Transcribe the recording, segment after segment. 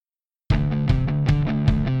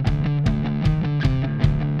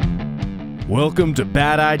Welcome to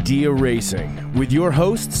Bad Idea Racing with your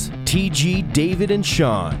hosts, TG, David, and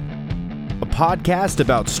Sean. A podcast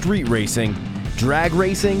about street racing, drag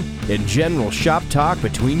racing, and general shop talk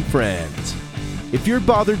between friends. If you're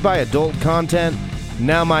bothered by adult content,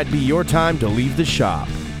 now might be your time to leave the shop.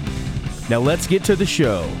 Now let's get to the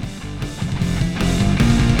show.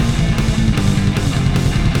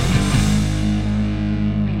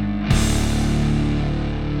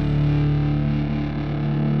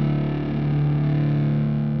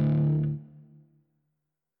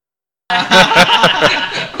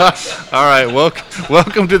 All right,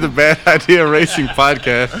 welcome to the Bad Idea Racing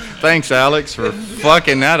Podcast. Thanks, Alex, for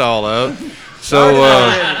fucking that all up. So,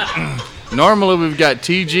 normally we've got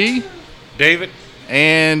TG, David,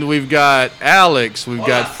 and we've got Alex, we've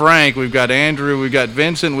got Frank, we've got Andrew, we've got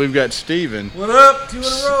Vincent, we've got Steven. What up? 2 in a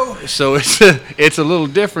row. So it's a little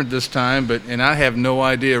different this time, and I have no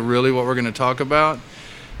idea really what we're going to talk about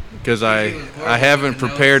because I haven't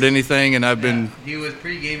prepared anything, and He was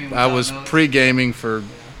pre-gaming. I was pre-gaming for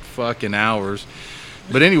fucking hours.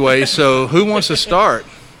 But anyway, so who wants to start?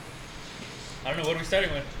 I don't know. What are we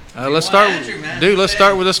starting with? Let's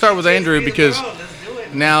start with Andrew, because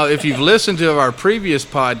now if you've listened to our previous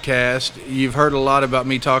podcast, you've heard a lot about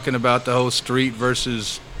me talking about the whole street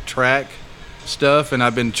versus track stuff, and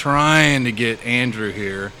I've been trying to get Andrew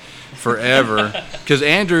here forever because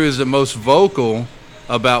Andrew is the most vocal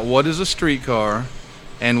about what is a street car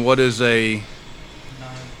and what is a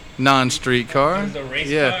non-street car. What is a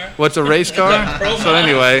race car? What's a race car? So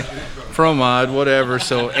anyway, Pro Mod, whatever.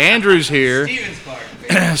 So Andrew's here.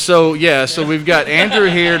 So we've got Andrew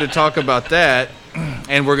here to talk about that,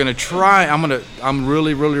 and we're gonna try. I'm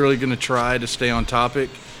really gonna try to stay on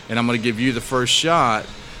topic, and I'm gonna give you the first shot.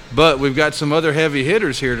 But we've got some other heavy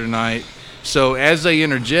hitters here tonight. So as they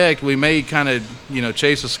interject, we may kind of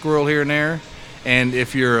chase a squirrel here and there. And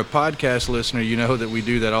if you're a podcast listener, you know that we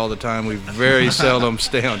do that all the time. We very seldom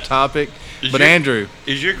stay on topic. Andrew.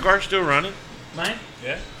 Is your car still running? Mine?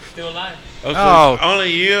 Yeah. Still alive. Oh, so only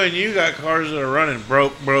you got cars that are running.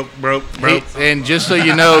 Broke. And just so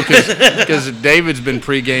you know, because David's been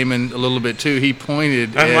pre-gaming a little bit too, he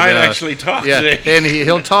pointed I might actually talk today. And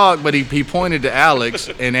he'll talk, but he pointed to Alex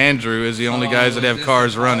and Andrew as the only guys that have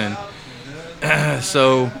cars running.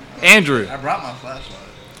 So, Andrew. I brought my flashlight.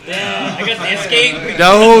 Damn, I got the Escape.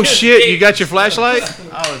 Oh, shit. You got your flashlight?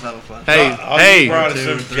 I always have a flashlight.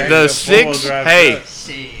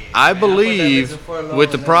 I believe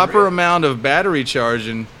with the proper amount of battery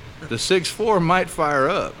charging, the 6.4 might fire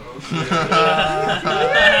up.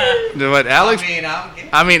 But Alex,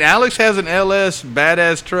 Alex has an LS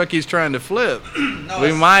badass truck he's trying to flip. No,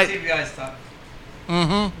 we might. CBI stuff.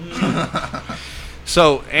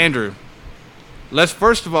 So, Andrew, let's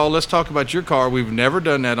talk about your car. We've never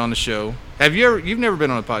done that on the show. You've never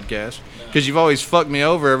been on a podcast? Because you've always fucked me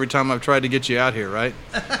over every time I've tried to get you out here, right?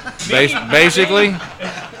 Basically,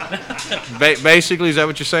 is that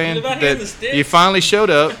what you're saying? That you finally showed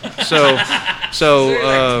up. So,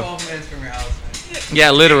 12 minutes from your house, man.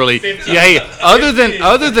 Yeah, literally. Yeah. Hey, other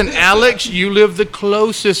than Alex, you live the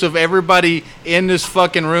closest of everybody in this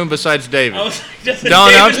fucking room besides David. I'm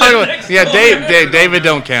talking about. Yeah, David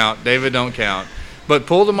don't count. David don't count. But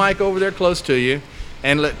pull the mic over there close to you,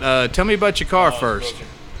 and tell me about your car first.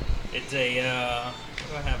 It's a what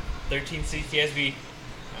do I have? 13 CTSV,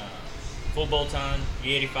 full bolt-on,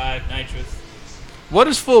 E85 nitrous. What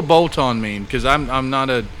does full bolt-on mean? Because I'm not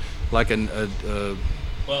one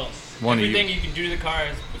everything you can do to the car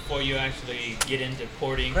is before you actually get into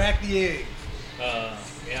porting. Crack the egg.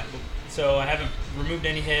 Yeah. So I haven't removed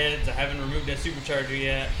any heads. I haven't removed that supercharger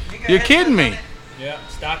yet. You're kidding me. Yeah.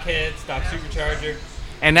 Stock head, stock supercharger.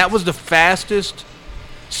 And that was the fastest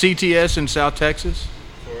CTS in South Texas?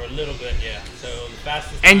 For a little bit, yeah. So the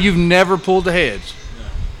fastest. And you've never pulled the heads?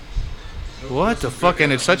 No. What the fuck?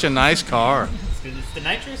 And it's such a nice car. It's the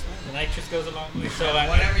nitrous, man. The nitrous goes a long way. So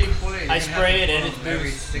whenever you put it, I spray it and it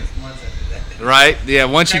every boosts. 6 months after that. Right? Yeah,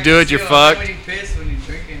 once you do it, you're fucked. When you piss, when you're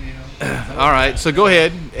drinking, All right, so go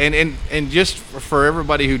ahead. And just for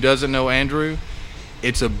everybody who doesn't know Andrew,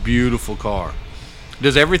 it's a beautiful car.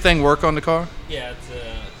 Does everything work on the car? Yeah, it's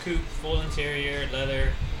a coupe, full interior,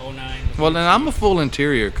 leather, whole nine. Well, then I'm a full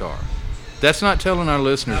interior car. That's not telling our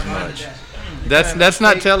listeners much. That's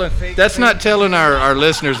not telling our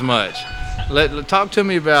listeners much. Talk to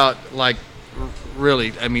me about, like,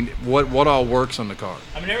 really, I mean, what all works on the car?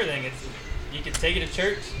 I mean, everything. You can take it to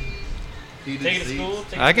church, take it to school,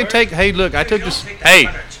 take it I to can work. take, hey, look, I took this, hey,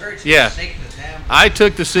 yeah, I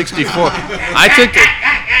took the 64.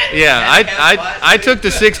 I took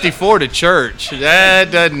the 64 to church.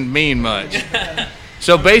 That doesn't mean much.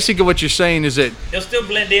 So basically, what you're saying is that, It'll still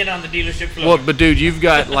blend in on the dealership floor. well, but dude, you've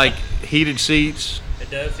got like heated seats. It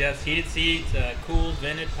does, yes. Heated seats, cooled,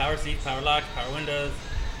 vented, power seats, power locks, power windows.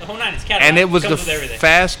 The whole nine. It's Cadillac. And it was the comes with everything.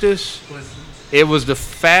 fastest. It was the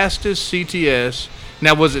fastest CTS.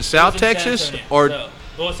 Now, was it South It was in San Texas Antonio. or?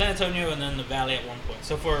 Well, San Antonio and then the Valley at one point.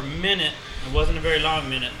 So for a minute, it wasn't a very long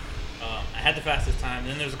minute. I had the fastest time.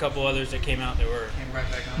 Then there's a couple others that came out that were. Came right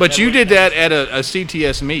back on. But you did that at a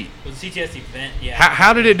CTS meet. It was a CTS event, yeah.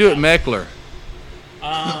 How did it do at Meckler?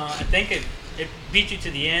 I think it beat you to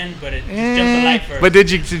the end, but it jumped the light first. But did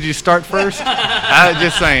you start first? I was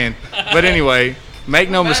just saying. But anyway, make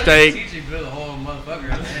no mistake. TJ blew the whole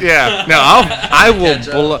motherfucker. Yeah, no, I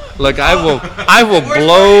will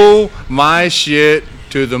blow my shit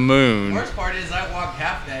to the moon. Worst part is I walked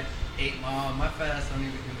half that 8 mile. My fast don't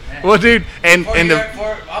even do that. Well, dude, and I'm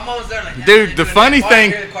almost there. Like, dude, the funny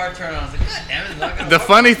thing. I hear the car turn on. I was like, God damn it! It's not gonna The work.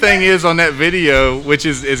 funny thing is on that video, which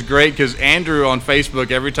is great, because Andrew on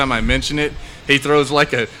Facebook, every time I mention it, he throws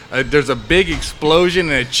like there's a big explosion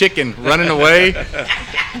and a chicken running away.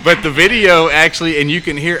 But the video actually, and you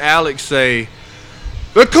can hear Alex say,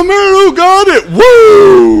 "The Camaro got it,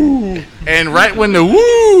 woo!" And right when the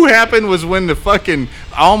woo happened was when the fucking,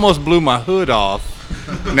 I almost blew my hood off.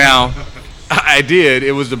 Now, I did.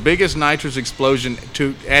 It was the biggest nitrous explosion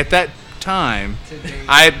at that time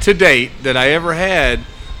to date that I ever had.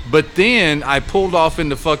 But then I pulled off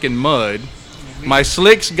into fucking mud. My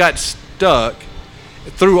slicks got stuck,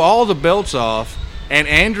 threw all the belts off, and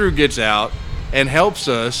Andrew gets out and helps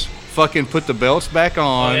us fucking put the belts back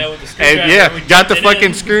on. Oh, yeah, with the And screwdriver, yeah, we got the jumped it fucking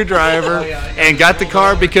in. screwdriver and got the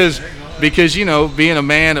car because you know, being a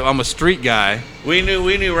man, I'm a street guy. We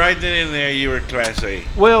knew right then and there you were Class A.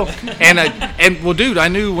 Well, well, dude, I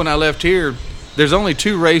knew when I left here. There's only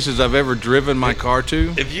 2 races I've ever driven my car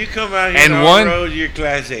to. If you come out here And on one- the road, you're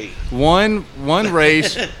Class A. One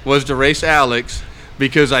race was to race Alex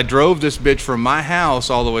because I drove this bitch from my house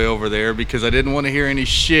all the way over there because I didn't want to hear any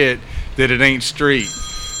shit that it ain't street.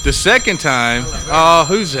 The second time, oh,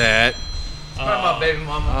 who's that? Talking about baby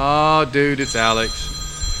mama. Oh, dude, it's Alex.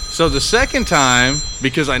 So the second time,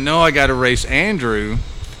 because I know I got to race Andrew,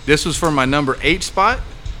 this was for my number 8 spot.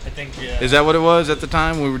 I think, yeah. Is that what it was at the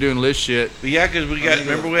time? We were doing list shit. Yeah, because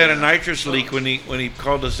remember we had a nitrous leak when he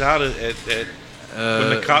called us out at when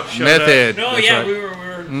the cops showed meth up. head. No, That's yeah, right. we were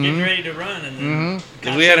getting ready to run, and then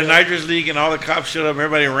Because we had a nitrous leak and all the cops showed up.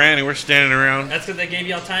 Everybody ran and we're standing around. That's because they gave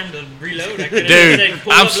y'all time to reload. I could have Dude, said,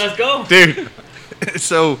 pull up, let's go. Dude,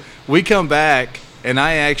 so we come back, and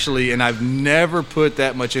I've never put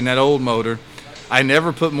that much in that old motor. I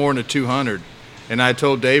never put more than a 200. And I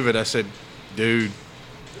told David, I said, dude,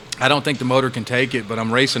 I don't think the motor can take it, but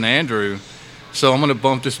I'm racing Andrew, so I'm going to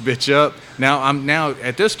bump this bitch up. Now,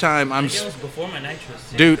 at this time, I think it was before my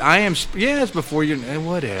nitrous. Yeah. dude, it's before you,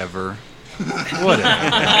 whatever.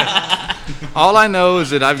 All I know is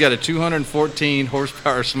that I've got a 214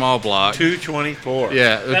 horsepower small block. 224.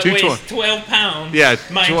 Yeah, That 220. weighs 12 pounds. Yeah,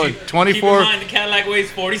 mind you. 24. Keep in mind the Cadillac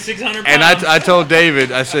weighs 4,600 And pounds. I told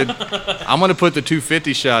David, I said, I'm going to put the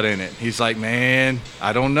 250 shot in it. He's like, man,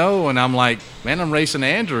 I don't know. And I'm like, man, I'm racing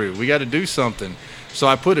Andrew. We got to do something. So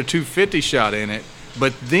I put a 250 shot in it.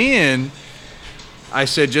 But then I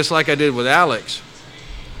said, just like I did with Alex,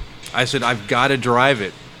 I said, I've got to drive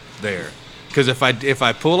it there. Because if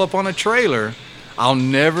I pull up on a trailer, I'll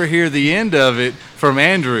never hear the end of it from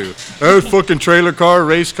Andrew. Oh, fucking trailer car,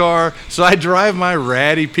 race car. So I drive my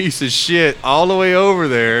ratty piece of shit all the way over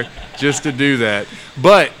there just to do that.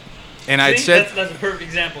 But, and I'd See, said, that's a perfect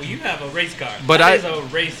example. You have a race car. But That I- is a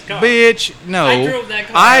race car. bitch, no. I drove that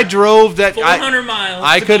car I drove that. 400 miles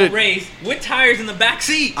I to coulda- go race with tires in the back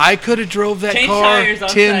seat. I could have drove that Change car tires on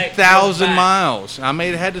site, drove 10,000 back. miles. I may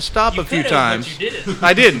have had to stop You a few could've, times. but you didn't.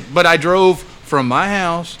 I didn't, but I drove from my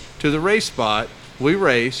house to the race spot. We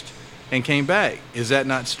raced and came back. Is that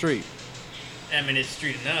not street? I mean, it's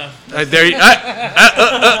street enough.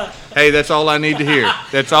 Hey, that's all I need to hear.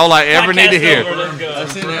 That's all I ever need to Podcast hear. over, let's go.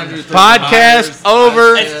 I've seen Andrew throw Podcast tires.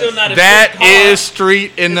 over. It's still not a That street car. is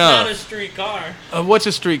street It's not a enough. street car. What's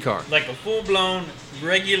a street car? Like a full-blown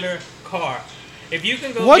regular car. If you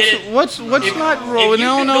can go What's get it, what's if- not if rolling? you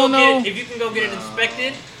No, can no, go no. get it- if you can go get it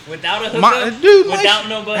inspected without a My hookup, dude, without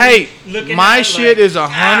nobody hey, looking my at it shit like, is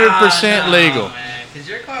 100% legal. Because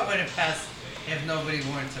your car wouldn't pass if nobody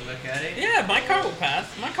wanted to look at it. Yeah, my car will pass.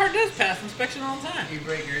 My car does pass inspection all the time. You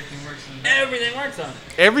break, everything works in Everything works on it.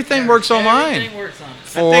 Everything works on mine. Everything works on it.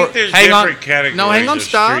 For I think there's hang on, different categories no, hang on, of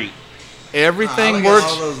stop. street. Everything All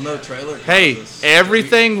works. those no trailer cars Hey, is street.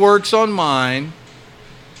 everything works on mine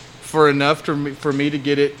for enough for me to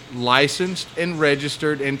get it licensed and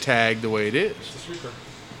registered and tagged the way it is.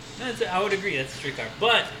 I would agree. That's a street car.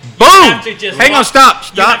 But Boom! you have to just Hang on, walk-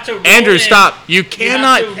 stop. you have to roll Andrew, in. stop. You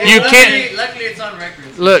cannot. have to You roll can't. Luckily, it's on record.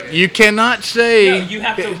 It's Look, good. you cannot say. No, you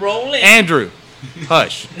have to roll in. Andrew,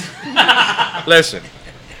 hush. Listen.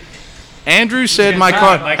 Andrew said my turn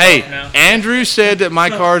car. my mic Hey, off now. Andrew said that my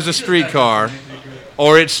car is a street car,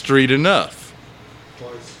 or it's street enough.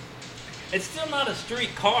 It's still not a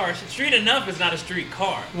street car. Street enough is not a street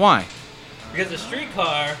car. Why? Because a street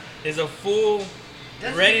car is a full,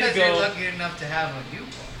 That's ready to because you're go. lucky enough to have a new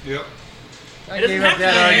car. Yep. It doesn't have to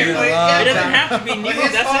be new. It doesn't have to be new. But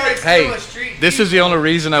his car That's is it. Hey, still a street this is the vehicle. only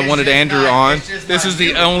reason I It's wanted just Andrew not- on. it's just This not is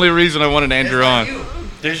the new. only reason I wanted It's Andrew not on. new.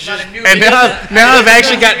 There's It's not just a new And vehicle. now I've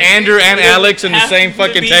actually got Andrew and It doesn't Alex in the have same to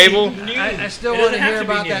fucking be table. new. I still It want to doesn't have hear to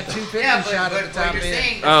be about new. that 250 Yeah, shot at but the what top you're end.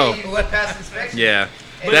 saying, Oh. you went past inspection. Yeah.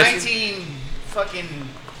 In That's 19 fucking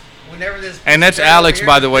whenever this. and that's trailer over Alex, here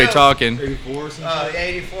by the was way, built, talking.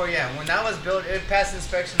 84, yeah. When that was built, it passed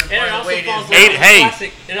inspection and And it part of the also way it falls is. under Eight- the hey,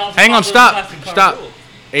 classic. It also Hang on, falls under the stop, classic car stop. rule.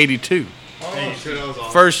 82. Oh,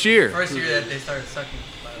 First year. first year that they started sucking.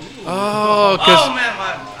 Oh, Oh because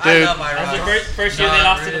man, Dude. I love my That's the rocks. first year they Not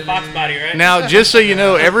lost to the really. Fox body, right? now, just so you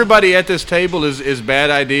know, everybody at this table is bad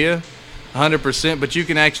idea, 100%, but you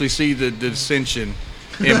can actually see the dissension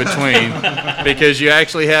in between because you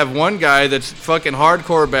actually have one guy that's fucking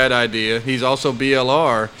hardcore bad idea. He's also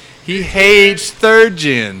BLR. He hates third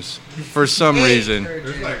gens for some reason.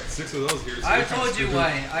 There's like 6 of those here. so I they're kinda told you stupid.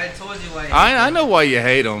 why. I told you why. I know why you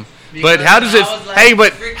hate them, but Because how does it? I was like Hey,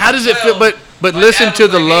 but freaking how does it feel? 12. But My listen dad to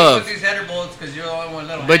was the like, hey, love. put these header bolts 'cause you're the only one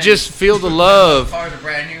little But hand. just feel the love. Cars are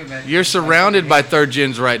brand new, man. You're surrounded by third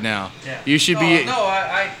gens right now. Yeah. You should be. No,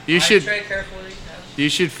 I you should- tread carefully. You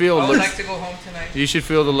should feel. I would like to go home tonight. You should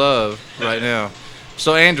feel the love right now.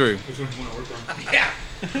 So Andrew, Which one do you want to work on? Yeah.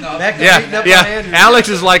 No, Back to beating yeah, up on yeah. Andrew. Alex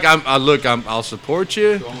is like, I'll support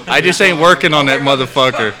you. I just ain't working on that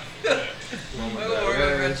motherfucker.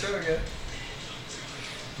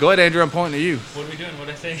 Go ahead, Andrew. I'm pointing at you. What are we doing? What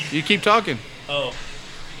did I say? You keep talking. Oh.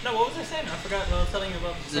 No, what was I saying? I forgot what I was telling you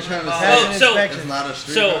about. Just trying to Passing say so- inspection. it's not a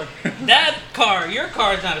street So, car. that car, your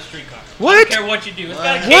car is not a street car. I What? don't care what you do. It's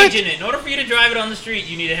got a What? cage in it. In order for you to drive it on the street,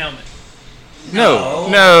 you need a helmet.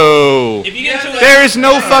 No. If you get into There is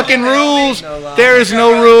no fucking rules. There is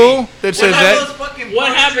no rule that says that.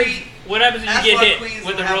 what happens? What happens if you get hit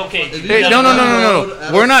with a roll cage? If you Hey, get no, on no, the no, no, no. road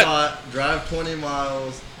at We're a not- spot, drive 20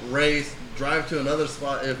 miles, race, drive to another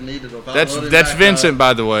spot if needed. Without That's loading that's back Vincent, up.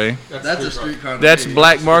 by the way. That's a street car. to That's me.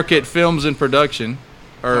 Black Market Films and Production,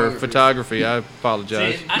 or photography. I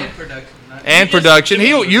apologize. See, In production. not- And You just- production. to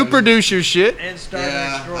me- You produce your shit. And starting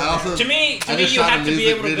Yeah, extraordinary. I also. To me, I just you shot a have to be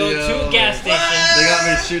music able to go video. to a gas station. They got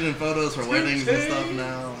me shooting photos for weddings and stuff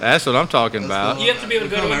now. That's what I'm talking That's about. cool. You have to be able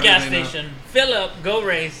to go to a gas station, fill up, go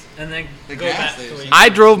race, and then The go gas back station. to it. I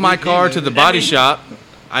drove my car to the That body means- shop.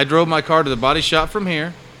 I drove my car to the body shop from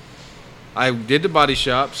here. I did the body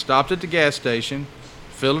shop, stopped at the gas station,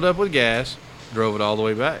 filled it up with gas, drove it all the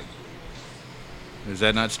way back. Is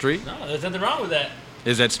that not street? No, there's nothing wrong with that.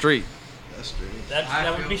 Is that street? That's street.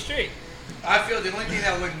 That would be straight. I feel the only thing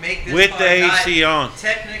that would make this with car the not AC on.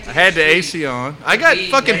 technically I had the street, AC on. I got Yeah,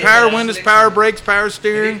 fucking yeah, power yeah. windows, power brakes, power If you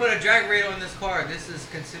steering. put a drag rail in this car, this is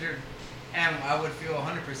considered, and I would feel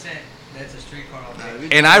 100% that's a street car all day.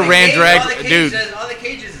 And I All the ran cage- drag, all the dude. cages- All the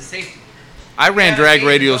cages is safety. I ran drag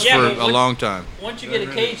radios Yeah, for but a once- long time. Once you get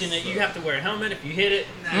a cage in it, you have to wear a helmet. If you hit it,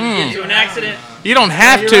 Nah, you Mm. get into an accident, You don't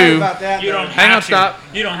have You're right to. about that, you though. don't Hang have on, to. stop.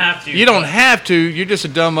 You don't have to. You don't but have to. You're just a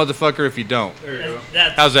dumb motherfucker if you don't.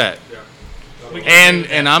 That's, How's that? we can do And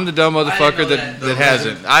that. and I'm the dumb I didn't motherfucker know that that. that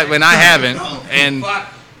hasn't. And I haven't. And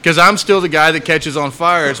Fuck. because I'm still the guy that catches on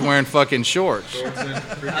fire is wearing fucking shorts. Out the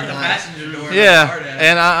passenger door. Yeah, Hard ass.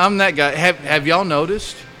 and I'm that guy. Have y'all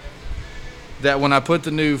noticed that when I put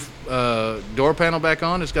the new door panel back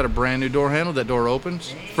on, it's got a brand new door handle. That door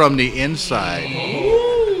opens from the inside.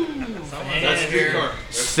 That's a street car.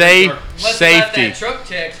 That's a Safe, street car. Must have left safety, that truck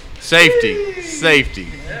check. safety, safety.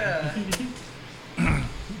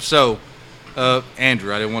 So,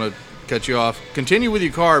 Andrew, I didn't want to cut you off. Continue with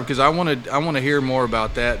your car because I want to hear more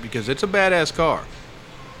about that because it's a badass car.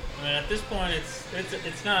 I mean, at this point,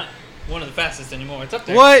 it's not one of the fastest anymore. It's up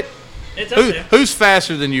there. What? It's up there. Who's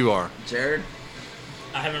faster than you are? Jared.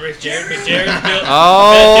 I haven't raced Jared, but Jared's built.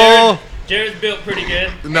 Oh. Jared's built pretty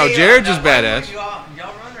good. No, Hey, Jared's just y'all badass. Y'all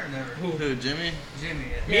run or never? Who? Jimmy? Jimmy.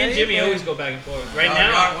 Me and Jimmy always go back and forth. Right y'all,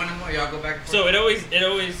 now, y'all, one and one, y'all go back and forth. so it always.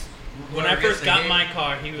 When I Whoever first gets the got hit, my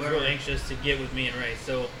car, he was whoever. real anxious to get with me and race.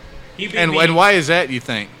 So he beat And me. why is that? You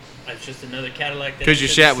think? It's just another Cadillac. that Because he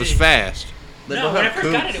your couldn't shat was see. fast. They No, don't when I have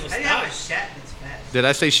first got it, coupes. it was How do you have a stock. shat that's fast? Did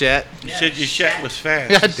I say shat? You said your shat was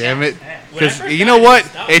fast. God damn it. When I Because first you got know it, what? it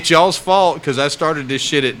stopped. It's y'all's fault because I started this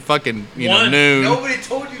shit at fucking, noon. Nobody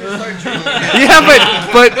told you to start drinking. Yeah,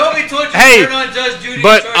 but Nobody told you Hey, to turn on Judge Judy.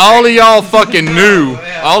 but and start all of drinking. y'all fucking knew.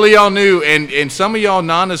 Yeah. All of y'all knew, and some of y'all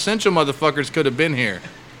non-essential motherfuckers could have been here.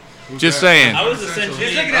 Just saying. I was essentially.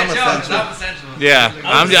 He's looking I'm at y'all, 'cause essential. I'm essential. Yeah,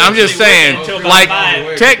 I was I'm just essentially saying. working until Like,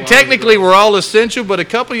 about 5. technically, we're all essential, but a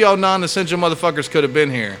couple of y'all non-essential motherfuckers could have been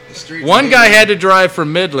here. streets One are guy easy. had to drive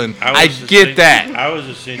from Midland. I was get essential. that. I was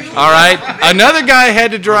essential. All right. Another guy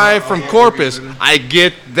had to drive from Corpus. I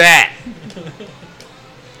get that.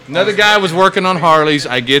 Another guy was working on Harleys.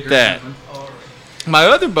 I get that. My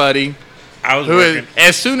other buddy, I was who working.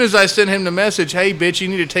 as soon as I sent him the message, hey, bitch, you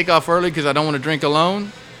need to take off early because I don't want to drink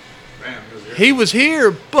alone. He was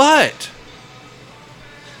here, but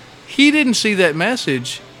he didn't see that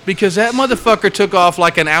message because that motherfucker took off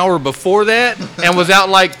like an hour before that and was out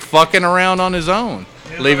like fucking around on his own,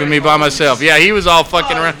 leaving me by myself. Yeah, he was all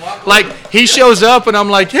fucking around. Like, he shows up and I'm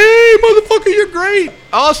like, hey, motherfucker, you're great.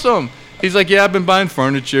 Awesome. He's like, yeah, I've been buying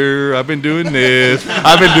furniture. I've been doing this.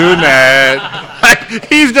 I've been doing that. Like,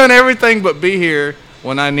 he's done everything but be here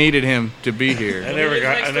when I needed him to be here. I never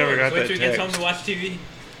got Wait that till he gets home text. to watch TV.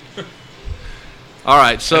 All right,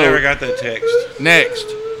 I never so got that text. next,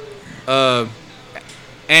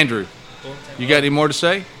 Andrew, you got any more to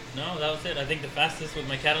say? No, that was it. I think the fastest with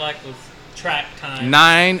my Cadillac was track time.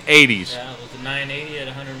 980s. Yeah, it was a 980 at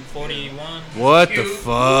 141. What the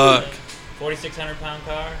fuck? 4,600 pound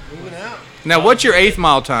car. Now, what's your 8th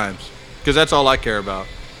mile times? Because that's all I care about.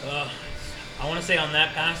 I want to say on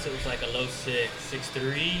that pass it was like a low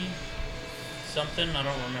 6.3 something. I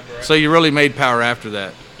don't remember. So you really made power after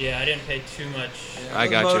that. Yeah, I didn't pay too much. I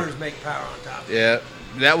got Those you. motors make power on top. Yeah,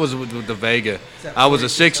 that was with the Vega. I was a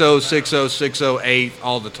 6.0, 6.0, 6.08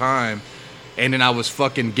 all the time. And then I was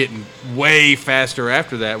fucking getting way faster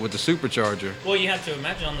after that with the supercharger. Well, you have to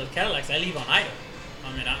imagine on the Cadillacs, I leave on idle.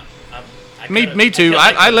 I mean, Me too.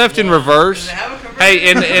 I left in reverse. Does it have a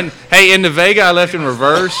converter? In the Vega I left in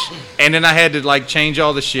reverse, and then I had to like change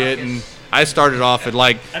all the shit, and I started off at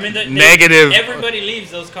like negative. Everybody leaves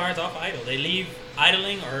those cars off idle. They leave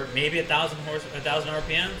idling or maybe 1,000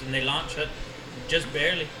 RPMs, and they launch it just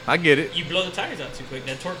barely. I get it. You blow the tires out too quick.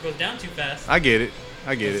 That torque goes down too fast. I get it.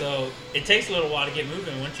 I get it. So it takes a little while to get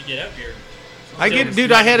moving. Once you get up here, I get it,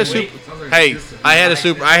 dude. I had a super. Hey, I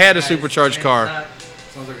had a supercharged car.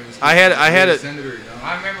 I had a.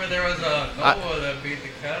 I remember there was a Nova that beat the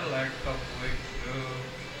Cadillac a couple weeks ago.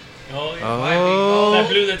 oh, yeah. Oh. That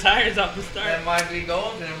blew the tires off the start. That might be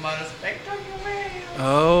gold and it might have spectacular.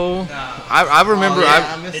 Oh. Nah. I remember. Oh,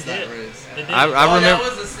 yeah, I They missed that did. race. They did. I Oh, remember.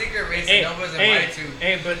 that was a secret race Hey, and Nova's hey, invited to.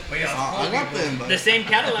 hey, but yeah, I got the invite. the same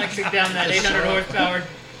Cadillac took down that 800 horsepower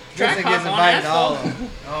track Justin hawk gets on invited to all asphalt. of them.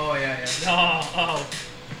 Oh, yeah. Oh,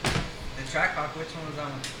 The Trackhawk, which one was that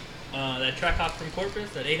one? that track hawk from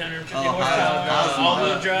Corpus, that 850 Oh, horsepower,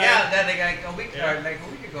 all-wheel drive. Yeah, that they got a week, Yeah. or like a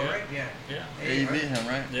week ago, Yeah. right? Yeah. Yeah. Yeah, you beat him,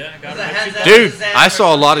 right? Yeah, I got Was that it. Hazard? Dude, I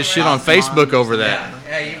saw a lot of shit on Facebook over that.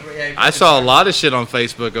 Yeah, you I broke saw a his lot of shit on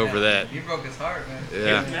Facebook heart. over that. You broke his heart, man.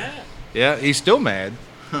 Yeah. Mad. Yeah, he's still mad.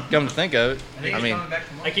 Come to think of it. I think I he's mean, coming back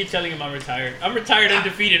tomorrow. I keep telling him I'm retired. I'm retired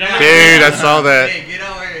undefeated. I'm dude, I saw that. Hey, get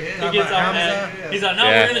out where you're hitting. He gets all Amazon? mad. He's like, no,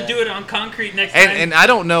 Yeah. we're gonna do it on concrete next time. And I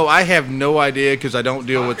don't know. I have no idea because I don't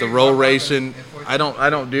deal with the roll racing. I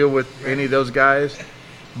don't deal with any of those guys.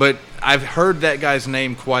 But I've heard that guy's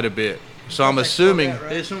name quite a bit. So I'm assuming.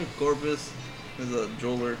 He's from Corpus. He's a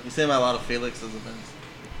jeweler. You see him at a lot of Felix's events.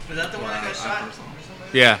 Is that the one that got shot? Or something?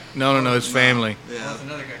 Yeah. No. It's family. Oh, Yeah. that's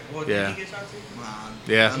another guy. Well, Yeah. did he get shot too? Nah,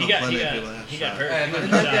 Yeah. I he know got plenty of people that he shot. got hurt. Hey, He but was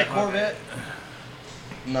Isn't that's that shot. Corvette?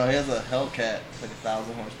 No, he has a Hellcat, like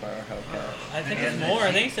 1,000 horsepower Hellcat. I think it's more.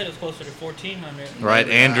 I think he said it was closer to 1,400. Right,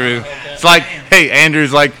 Andrew. Okay. It's like, hey,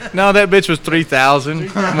 Andrew's like, no, that bitch was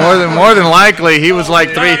 3,000. More than likely, he was like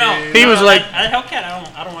three. He was like, that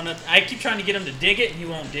Hellcat. I don't want to. I keep trying to get him to dig it, and he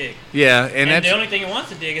won't dig. yeah, And and the that's only thing he wants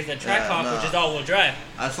to dig is that track Yeah, hawk, no. which is all-wheel drive.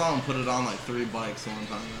 I saw him put it on like 3 bikes one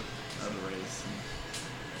time at a race.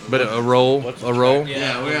 but a roll.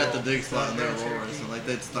 Yeah, we were at the dig spot and they were roll racing. Like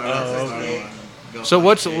they'd start at the start line and go So for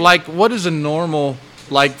what's the gate. like? What is a normal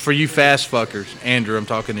like for you fast fuckers? Andrew, I'm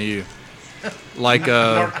talking to you. Like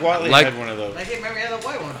Mark Watley like had one of those. Like, hey, remember he had a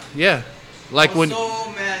white one. yeah, like I when. was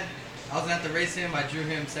so mad. I was at the race him. I drew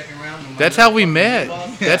him second round. and That's my how we fucking met.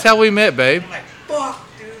 lost. That's how we met, babe. I'm like, fuck,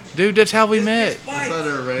 dude. Dude, that's how we This met. bitch fights. Inside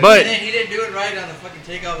of a race. But- And then he didn't do it right on the fucking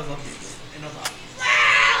takeoff. And I was like,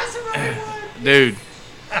 ah, that's the right one. Dude,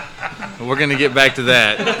 we're gonna get back to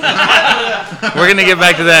that. We're gonna get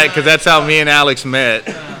back to that because that's how me and Alex met.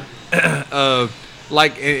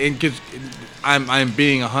 Like, and 'cause I'm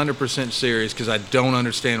being 100% serious because I don't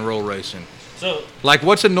understand roll racing. So Like,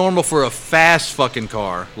 what's a normal for a fast fucking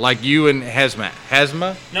car? Like you and Hazma?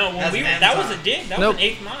 no, when That's that was a dig. That Nope. was an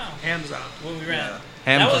 8th mile Hands out. when we ran.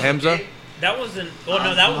 Yeah. That was- Hamza? That wasn't. Well,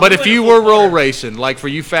 no, that was. But we if went you a were full roll quarter. racing, like for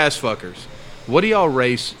you fast fuckers, what do y'all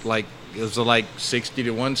race? Like, is it like 60 to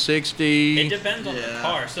It 160? depends on the Yeah.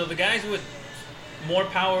 car. So the guys with more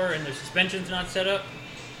power and their suspension's not set up,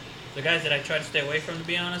 the guys that I try to stay away from, to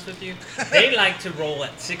be honest with you, they like to roll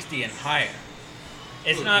at 60 and higher.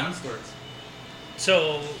 It's Look, not one starts.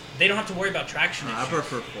 so they don't have to worry about traction. I issues.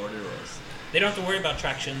 prefer 40 rolls. They don't have to worry about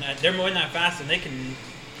traction. They're moving that fast and they can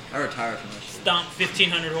I retired from that shit. stomp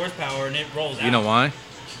 1,500 horsepower and it rolls out. You know why?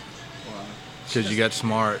 Wow. Because you got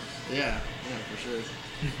smart. Yeah, for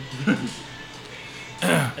sure.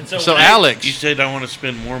 And so, So when I- Alex, You said I want to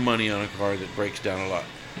spend more money on a car that breaks down a lot.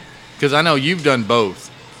 because I know you've done both.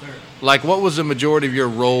 Sir. Like, what was the majority of your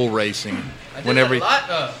roll racing? I did Whenever a lot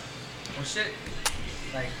of shit.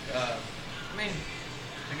 Like, I mean,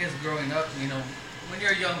 I guess growing up, you know, when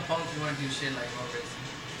you're a young punk, you want to do shit like road racing.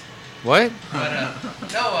 what? But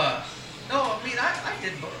no, I mean, I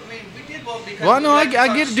did both. I mean, we did both because. Well, we no, like to I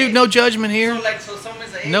talk get it, shit. dude. No judgment here. So, like, so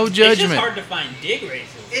someone's like, hey, No it's just judgment. hard to find dig races.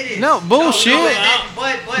 It is. No, bullshit.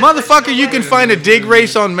 But Motherfucker, you can find a dig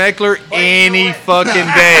race on Meckler But you any know what? fucking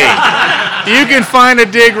day. You can find a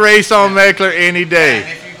dig race on Meckler any And day.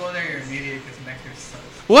 if you go there, you're an idiot because Meckler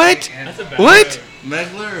sucks. What? Dick and That's a bad What? road.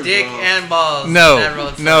 Megler, Dick bro. and balls. That No,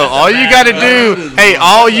 road no. sucks. All you bad gotta road. do, hey,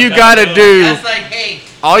 all you gotta do, That's like, hey.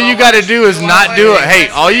 all you gotta do is you not wanna do wait, it. Hey,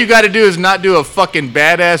 that's all like- you gotta do is not do a fucking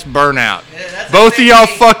badass burnout. Yeah, that's Both like of y'all saying,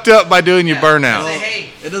 hey, fucked up by doing your yeah, burnout. say, hey,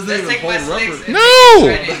 It doesn't let's even take my hold rubber. slicks and No.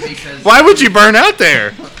 make it shredded because- Why would you burn out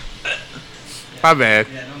there? My bad.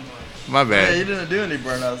 Yeah, don't go. My Yeah, bad. you didn't do any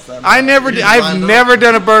burnouts that I night. never You did. just I've lined up. never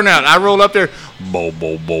done a burnout. I roll up there, bo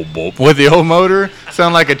bo bo bo, with the old motor,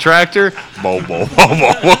 sound like a tractor, bo bo bo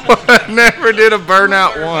bo. Never did a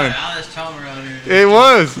burnout one. Alice Chalmers around here. It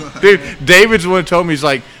was, dude. David's one told me, he's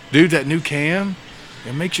like, dude, that new cam,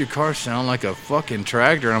 it makes your car sound like a fucking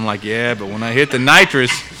tractor. And I'm like, yeah, but when I hit the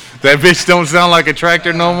nitrous, that bitch don't sound like a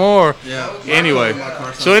tractor no more. Yeah. Anyway, My car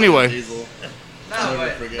sounds so like a anyway. diesel. No, Never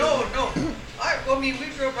but forget no, it. no. I mean, we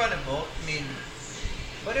drove around in both. I mean,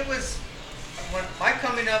 but it was when my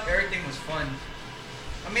coming up, everything was fun.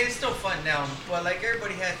 I mean, it's still fun now, but like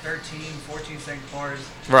everybody had 13, 14-second cars.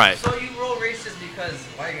 Right. So you roll races because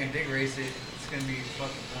why are you gonna dig race it? It's gonna be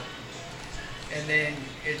fucking fun. And then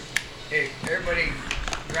everybody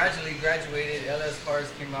gradually graduated. LS cars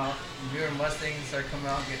came out. Newer Mustangs started coming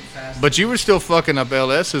out, getting fast. But you were still fucking up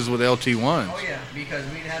LSs with LT1s. Oh yeah, because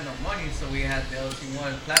we didn't have no money, so we had the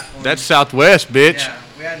LT1 platform. That's Southwest, bitch. Yeah,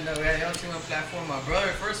 we had the LT1 platform. My brother,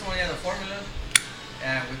 first one, he had the Formula,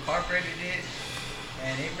 and we carbureted it,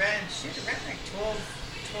 and it ran like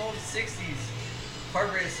 1260s,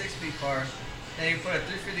 carbureted 6-speed car. Then he put a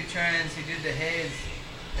 350 trans. He did the heads,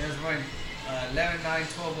 and it was running 11.9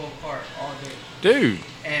 12-volt car all day. Dude,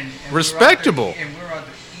 And respectable. We were out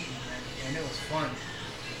there eating, man, and it was fun.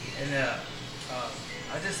 And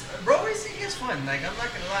I just road racing is fun. Like, I'm not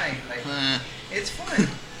gonna lie, like it's fun.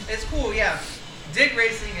 It's cool, yeah. Dig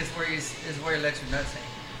racing is where you let your nuts hang.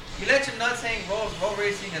 You let your nuts hang. Road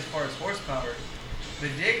racing as far as horsepower, but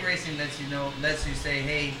dig racing lets you say,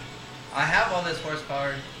 hey, I have all this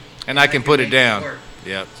horsepower, and I can put it make down. work.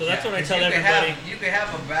 Yep. So that's what I 'cause tell you could everybody. you could have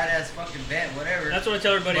a badass fucking vent, whatever. That's what I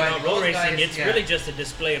tell everybody But about road those racing. guys, It's yeah. really just a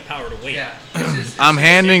display of power to weight. Yeah. I'm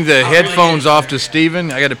handing the outrunning headphones each off other, to yeah.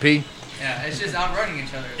 Steven. I got to pee. Yeah, it's just outrunning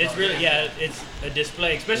each other. It's really, it's a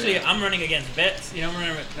display. Especially, I'm running against vets. You know, I'm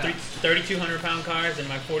running with 3,200 pound cars and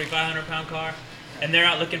my 4,500 pound car, and they're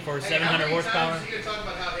out looking for 700 horsepower.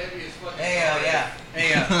 Hey,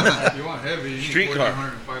 You want heavy, you need Street a car.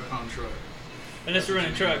 1,405-pound truck. Unless we're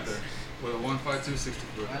running trucks. With a 152 60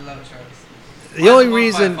 foot. I love trucks. The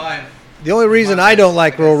only reason I don't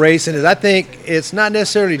like roll racing is I think it's not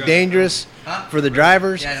necessarily dangerous for the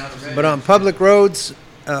drivers, Yeah, no, it's very but on public roads,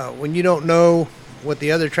 when you don't know what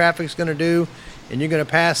the other traffic's going to do, and you're going to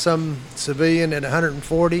pass some civilian at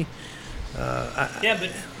 140, Yeah, but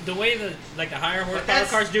the way the higher horsepower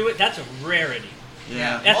that's- cars do it, that's a rarity.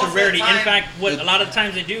 Yeah. That's Most a of the rarity. In time- fact, what a lot of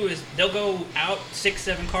times they do is they'll go out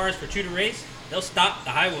 6-7 cars for 2 to race. They'll stop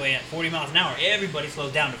the highway at 40 miles an hour. Everybody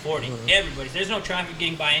slows down to 40. Everybody. There's no traffic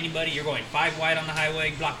getting by anybody. You're going 5 wide on the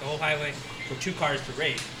highway, block the whole highway for 2 cars to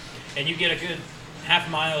race. And you get a good half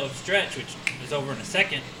mile of stretch, which is over in a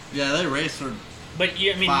second. Yeah, they race for But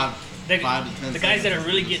I mean, 5 the, to 10 the guys that are seconds.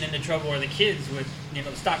 really getting into trouble are the kids with the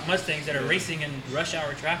stock Mustangs that are racing in rush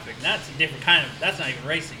hour traffic. That's a different kind of. That's not even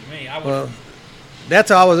racing to me. I would. well,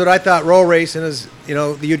 that's always what I thought roll racing is. You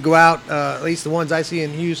know, you'd go out, at least the ones I see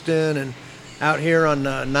in Houston and out here on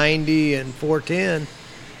 90 and 410.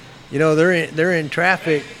 You know, they're in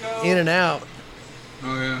traffic, in and out.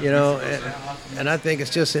 Oh yeah. You know, and I think it's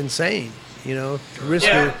just insane. You know, risky.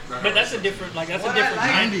 Yeah, but that's a different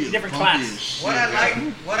different class. What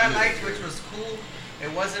I liked, which was cool,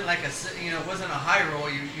 it wasn't like it wasn't a high roll.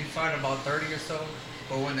 You started about 30 or so,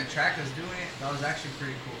 but when the track was doing it, that was actually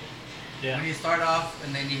pretty cool. Yeah. When you start off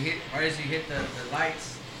and then you hit, right as you hit the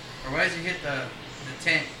lights, or right as you hit the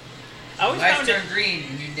tent, I always lights found turn it. green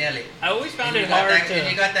and you nail it. I always found And you it got hard that, to.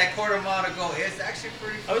 and you got that quarter mile to go. It's actually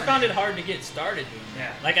pretty I fun. always found it hard to get started doing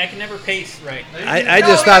that. Yeah. Like I can never pace right. I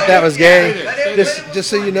just thought that was gay. but it was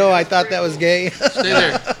Just so fun. you know, It I was thought that was gay. Stay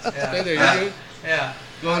there. Yeah. Stay there. You good? Yeah.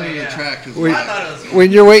 Going to the Yeah. track is We- I thought it was cool.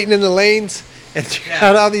 When you're waiting in the lanes and you Yeah.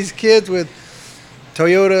 got all these kids with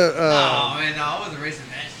Toyota Oh man, no, I wasn't racing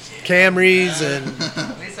that shit. Camrys and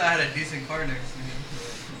At least I had a decent car next to me.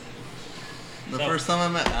 The first time I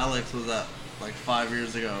met Alex was at like 5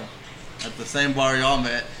 years ago, at the same bar y'all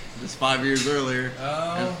met, just 5 years earlier.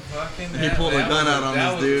 Oh, fucking He pulled a gun out on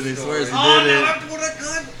this dude. He swears he Oh, did no, I it. pulled a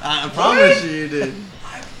gun. I promise you did.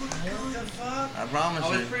 I pulled a gun. What the fuck? I promise I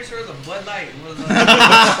was you. pretty sure it was a Bud Light. It was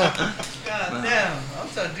God damn. I'm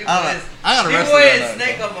so dude. I got arrested D-boy that and night,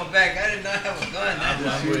 Snake though. on my back. I did not have a gun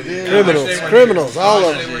that time. criminals, all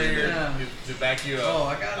of They them. were here Yeah. to back you up. Oh,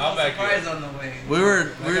 I got a I'll little back you surprise up. on the way. We were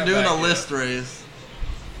got doing back a here. list race.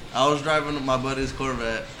 I was driving my buddy's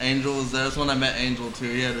Corvette. Angel was there. That's when I met Angel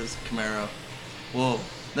too. He had his Camaro. Well,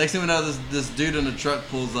 next thing we know, this dude in the truck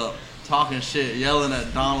pulls up, talking shit, yelling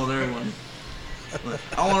at Donald, everyone. Like,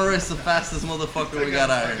 I want to race the fastest motherfucker we got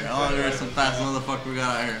out here. I want to race the fastest motherfucker we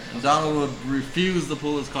got out here. And Donald would refuse to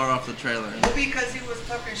pull his car off the trailer. Well, because he was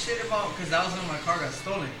talking shit about, because that was when my car got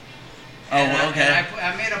stolen. Oh, And okay.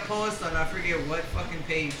 I made a post on I forget what fucking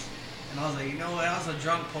page, and I was like, you know what? I was a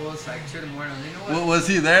drunk post like 2 in the morning. I was like, you know what? Was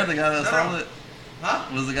he there? The guy that No, stole no. it?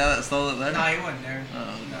 Huh? Was the guy that stole it there? Nah, he wasn't there.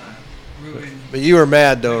 Oh. Nah. Ruben. But you were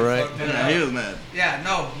mad though, right? Yeah, he was mad. Yeah,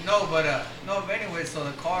 but anyway, so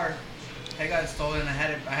the car, it got stolen. I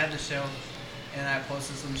had the shell, and I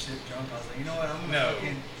posted some shit drunk. I was like, you know what? I'm gonna No.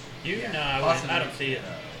 fucking. No, Possibly. I don't see it.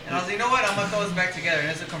 And I was like, you know what? I'm gonna throw this back together, and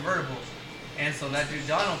it's a convertible. And so that dude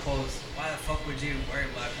Donald posts, why the fuck would you worry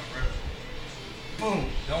about a convertible? Boom.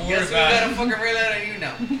 Don't Guess worry about who got a it. fucking red light on you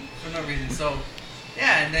now for no reason. So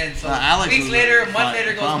yeah, and then so Alex weeks was later, a fine, month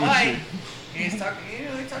later goes promise by, you. and he's talking, he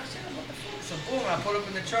talks shit about the fuck. So boom, I pull up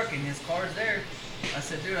in the truck, and his car's there. I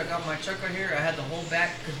said, dude, I got my truck right here. I had the whole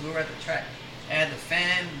back because we were at the track. I had the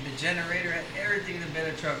fan, the generator, had everything in the bed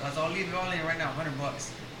of the truck. I was like, I'll leave it all in right now, $100.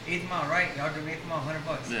 8th mile, right? Y'all do 8th mile,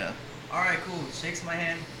 $100. Yeah. All right, cool. Shakes my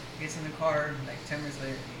hand, gets in the car. Like 10 minutes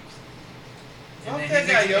later, leaves. Fuck that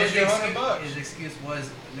guy, he owes you $100. His excuse was,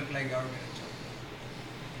 it looked like y'all were gonna jump.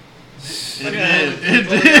 It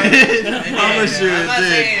did. I promise you I'm it not did.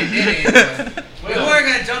 saying it didn't, but we weren't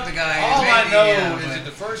gonna jump the guy. All I Maybe, know yeah, is but- that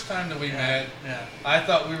the first time that we met, yeah. I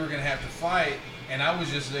thought we were gonna have to fight, and I was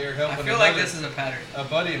just there I helping feel like this is a pattern. a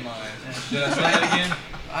buddy of mine. Did I say that again?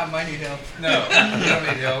 I might need help. No, you don't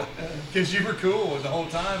need help. Because you were cool the whole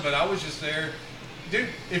time, but I was just there. Dude,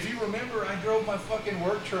 if you remember, I drove my fucking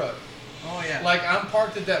work truck. Oh yeah. Like, I'm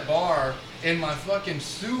parked at that bar in my fucking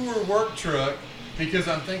sewer work truck because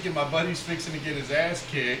I'm thinking my buddy's fixing to get his ass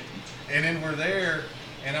kicked. And then we're there,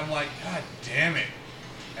 and I'm like, God damn it.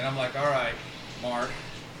 And I'm like, all right, Mark,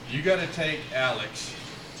 you got to take Alex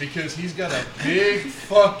because he's got a big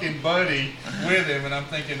fucking buddy with him. And I'm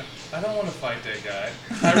thinking, I don't want to fight that guy.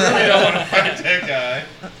 I really don't want to fight that guy.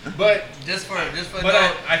 But just for but the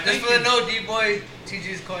I note, think just for the note, D-boy,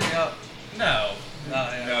 TG's calling you out. no. No.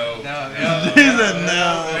 He said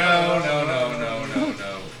No.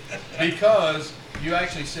 Because you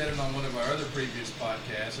actually said it on one of our other previous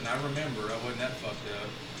podcasts, and I remember, I wasn't that fucked up.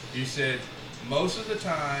 You said, most of the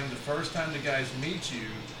time, the first time the guys meet you,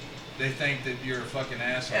 they think that you're a fucking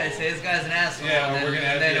asshole. Yeah, they say this guy's an asshole. Yeah, and we're gonna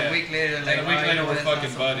have then yeah. a week later, they're like, And a week "Oh, you later, know, we're that's not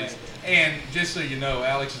fucking so buddies. bad." And just so you know,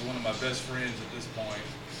 Alex is one of my best friends at this point.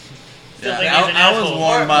 Still Yeah, think he's an I was asshole.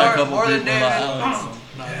 warned by a More- couple more than people about David. Alex.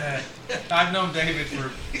 Yeah. I've known David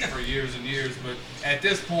for years and years, but at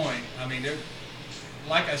this point, I mean,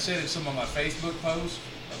 like I said in some of my Facebook posts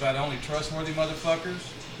about only trustworthy motherfuckers.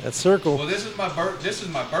 That circle. Well, this is my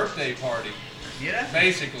birthday party, Yeah.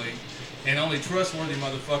 basically, and only trustworthy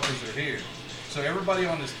motherfuckers are here. So everybody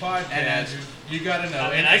on this And podcast, Andrew. you got to know.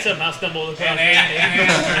 I mean, I somehow stumbled across and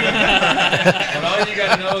that. but all you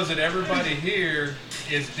got to know is that everybody here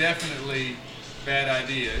is definitely bad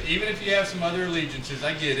idea. Even if you have some other allegiances,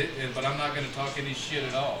 I get it, but I'm not going to talk any shit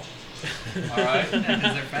at all. All right.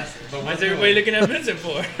 Because they're faster. But What's we're everybody doing- looking at Vincent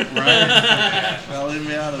for? Right? Well, leave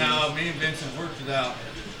me out of No, this. me and Vincent worked it out.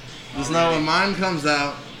 Just know when mine comes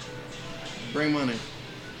out, bring money.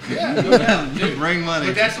 Yeah, no doubt, dude. Bring money.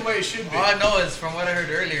 But that's the way it should be. All I know is from what I heard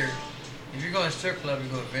earlier, if you're going to strip club, you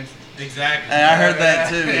go to Vincent. Exactly. Hey, I heard that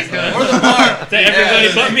too. Or the bar. To everybody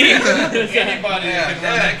Yeah. but me. Anybody Yeah, that can run yeah.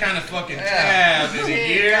 that kind of fucking Yeah. tab in a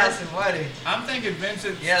He year. got some money. I'm thinking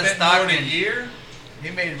Vincent Yeah, spent more in a Stockton. year He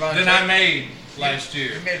made Ron than Jeremy. I made last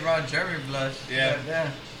year. He made Ron Jeremy blush. Yeah. Yeah.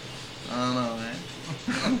 I don't know, man.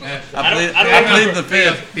 I don't I plead remember. the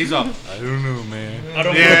fifth. He's off. I don't know, man. I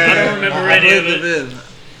don't Yeah. remember I any of plead it. the fifth.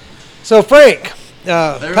 So Frank,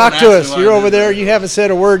 Everyone talk asked to me us. why I You're did over there. that. You haven't said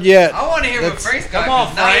a word yet. I want to hear what Let's- Frank's got. Come on,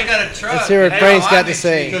 'cause now he Frank. got a truck. Let's hear what Hey, Frank's I'm got to in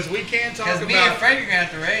say. cheese. Because we can't talk Because me and about. Frank are going to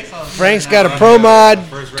have to race all the Frank's time. got a Pro Mod,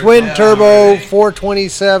 First race. twin Yeah, turbo, already.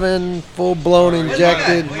 427, full blown What do you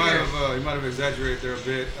injected. got? You might have exaggerated there a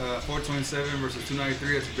bit. 427 versus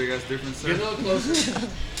 293. That's a big ass difference. Get a Sir. little closer.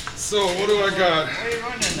 So what do I got? What are you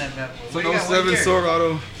running in that bad boy? It's What an do you got? 07 What year?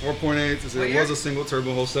 Silverado 4.8. What It year? was a single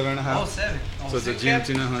turbo, whole 7.5. 07. So it's a single cab?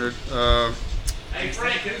 GMT 900. Hey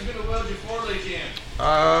Frank, who's gonna weld your 4-leaf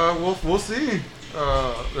in? We'll see.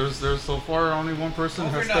 There's so far only one person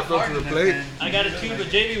Hope has you're not stepped up to the farting, plate. man. I got a tube of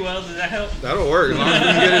JB welds. Does that help? That'll work. As long as we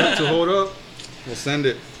can get it to hold up, we'll send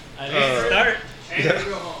it. I didn't start. Andrew,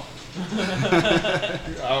 go home.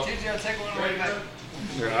 Out. Gigi, I'll take one away back.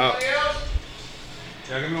 You're out. Anybody else?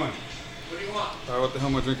 Yeah, give me one. What do you want? What the hell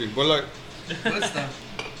am I drinking? Bud Light. Good stuff.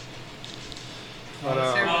 But,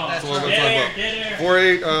 Let's hear what that's so what from. we're Get talking here, about. get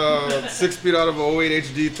here. 4.8, 6-speed out of a 08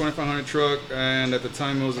 HD 2500 truck, and at the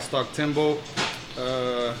time it was a stock 10 bolt.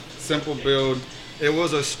 Simple build. It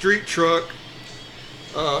was a street truck,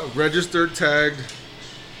 registered, tagged,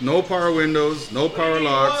 no power windows, no power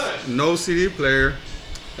locks, no CD player,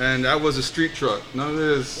 and that was a street truck. None of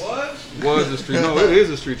this was a street. No, it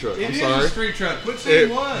is a street truck. It I'm is sorry. a street truck. Quit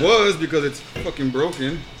saying It was. was because it's fucking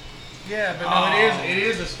broken. Yeah, but no, it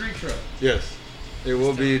is a street truck. Yes, it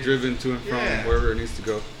will be driven to and from Yeah. wherever it needs to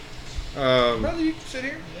go. Brother, you can sit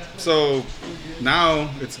here. So now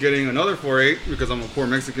it's getting another 4.8 because I'm a poor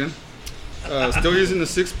Mexican. Still using the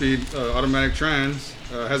 6-speed automatic trans.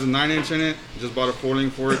 Has a 9-inch in it. Just bought a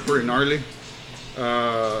 4-link for it. Pretty gnarly.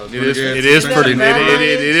 It is pretty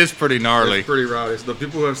gnarly. It's pretty rowdy. So the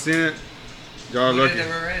people who have seen it, y'all are Who lucky. did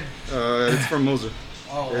it ever in? It's from Moser.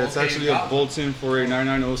 Oh, It's okay, actually you a got- Bolton for a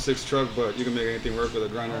 9906 truck, but you can make anything work with a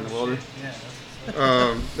grinder and a welder.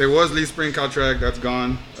 Yeah, It was leaf spring Caltrac, that's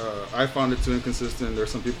gone. I found it too inconsistent.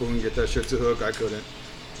 There's some people who can get that shit to hook. I couldn't.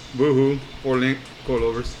 Boo-hoo. 4-link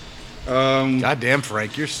coilovers. Goddamn,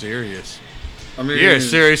 Frank, you're serious. I mean, You're a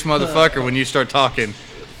serious motherfucker when you start talking.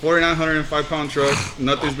 4,905-pound truck.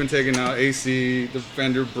 Nothing's been taken out. AC, the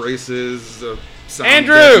fender braces, sound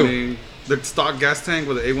Andrew! deadening, the stock gas tank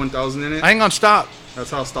with an A1000 in it. Hang on, stop. That's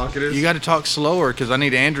how stock it is. You got to talk slower because I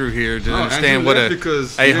need Andrew here to No, understand Andrew what left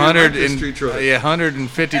because he didn't like this street truck.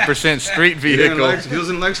 150% street He didn't vehicle. like- he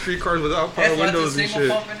doesn't like street cars without power It's not a windows and single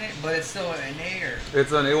shit. pump in it, but it's still an A.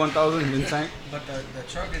 It's an A1000 in tank. But the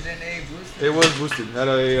truck is in A boosted. It was boosted. Had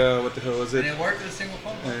a what the hell was it? And it worked with a single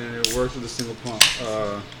pump. And it worked with a single pump.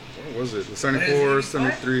 What was it? The But 74, it's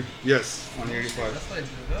 73. Yes, on the 85. That's what it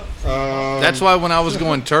blew up. That's why when I was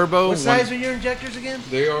going turbo, What size are your injectors again?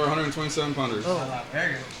 They are 127 pounders. Oh.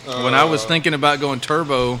 Very good. when I was thinking about going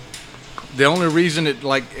turbo, the only reason it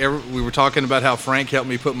we were talking about how Frank helped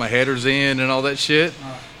me put my headers in and all that shit.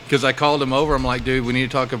 Because I called him over, I'm like, dude, we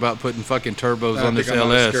need to talk about putting fucking turbos I on think this I might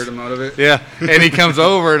have LS. scared him out of it. Yeah, and he comes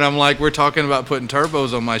over and I'm like, we're talking about putting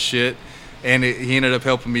turbos on my shit, and he ended up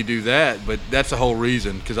helping me do that. But that's the whole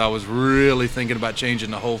reason, because I was really thinking about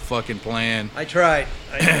changing the whole fucking plan. I tried.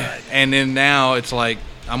 And then now it's like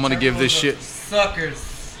I'm gonna give this Turbos shit. are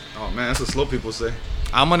Suckers. Oh man, that's what slow people say.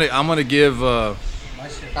 I'm gonna give My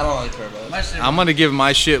shit. I don't like turbos. My shit. I'm gonna give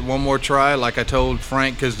my shit one more try, like I told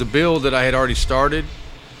Frank, because the build that I had already started,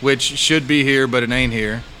 which should be here but it ain't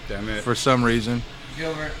here Damn it. for some reason.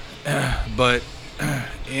 Gilbert. But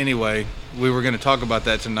anyway, we were going to talk about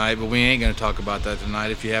that tonight, but we ain't going to talk about that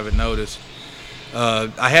tonight if you haven't noticed.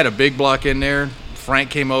 I had a big block in there. Frank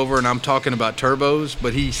came over and I'm talking about turbos,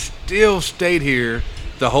 but he still stayed here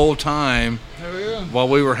the whole time Hell yeah. while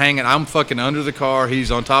we were hanging. I'm fucking under the car.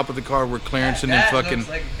 He's on top of the car. We're clearancing and That fucking. looks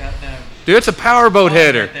like a goddamn Dude, it's a powerboat Oh,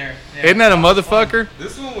 header. right there. Yeah. Isn't that a Oh, motherfucker?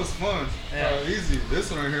 This one was fun. Yeah. Easy.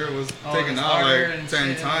 This one right here was Oh, taken it's out harder like and 10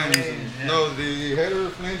 shit times. and And, yeah. no, the header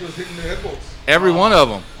flange was hitting the head bolts. Every one of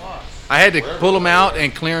them. Fuck. I had to pull them out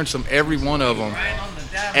and clearance them. Every one of them. Right on the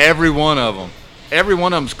dash. Every one of them. Every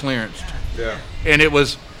one of them's clearanced. Yeah. And it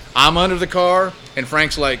was I'm under the car, and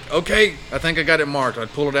Frank's like, okay, I think I got it marked. I'd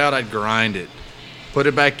pull it out, I'd grind it. Put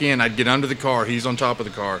it back in, I'd get under the car. He's on top of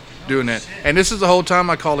the car doing that. And this is the whole time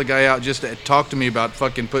I call the guy out just to talk to me about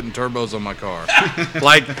fucking putting turbos on my car.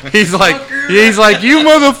 Like, he's like, you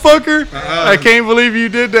motherfucker. I can't believe you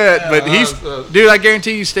did that. But dude, I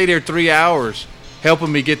guarantee you stayed there 3 hours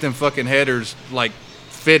helping me get them fucking headers, like,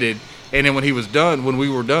 fitted. And then when we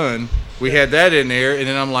were done, we had that in there. And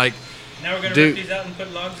then I'm like, now we're gonna rip these out and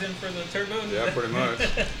put logs in for the turbo. Yeah, pretty much.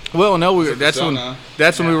 Well, no, that's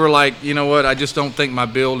when we were like, you know what? I just don't think my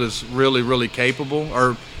build is really, really capable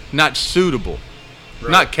or not suitable,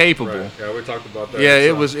 not capable. Right. Yeah, we talked about that.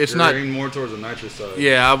 Yeah, it's not. Leaning more towards the nitrous side.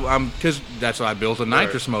 Yeah, I'm because that's why I built a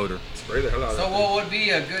nitrous motor. Spray the hell out of it. So what would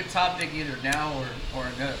be a good topic either now or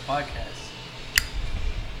another podcast?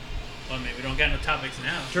 Well, I mean, we don't got no topics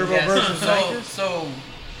now. Turbo versus nitrous? So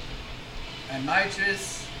a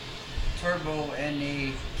nitrous, turbo, and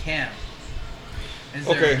a cam. Is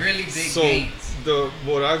there really big gains?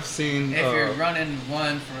 What I've seen, if you're running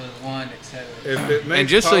one for one, etc. And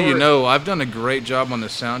just so you know, I've done a great job on the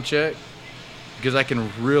sound check because I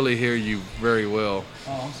can really hear you very well.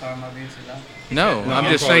 Oh, I'm sorry, am I being too loud? No,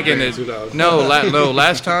 I'm just thinking that. No,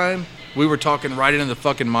 last time we were talking right into the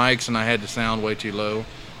fucking mics and I had the sound way too low.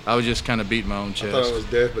 I was just kind of beating my own chest. I thought I was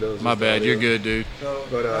deaf, but it was my bad. You're good, dude. So,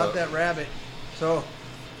 about that rabbit. So,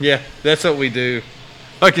 yeah, that's what we do.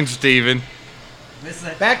 Fucking Steven.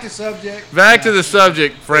 Back to subject. Back to the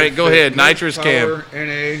subject, Frank. Go ahead. Nitrous cam. NA,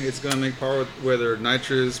 it's going to make power, whether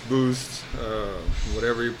nitrous, boost,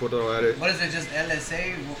 whatever you put all at it. What is it, just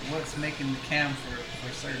LSA? What's making the cam for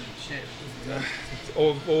certain shit?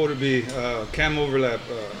 What would it be? Cam overlap.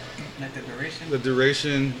 Like the duration? The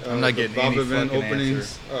duration. I'm not getting valve any event fucking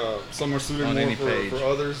openings. Some are suited on more any page. for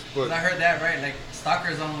others. But I heard that, right? Like stock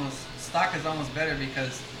is almost better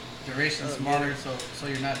because duration's smaller, so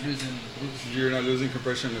you're not losing boost. You're not losing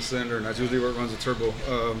compression in the cylinder, and that's usually what runs the turbo.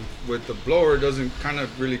 With the blower, it doesn't kind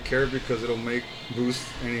of really care because it'll make boost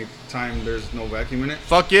any time there's no vacuum in it.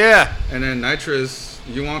 Fuck yeah. And then nitrous,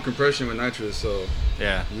 you want compression with nitrous, so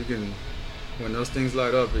yeah, you can. When those things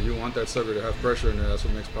light up, if you want that sucker to have pressure in there, that's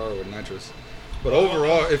what makes power with nitrous. But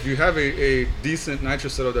overall, if you have a decent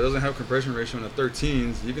nitrous setup that doesn't have compression ratio in the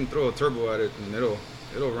 13s, you can throw a turbo at it and it'll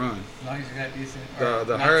run. As long as you got decent.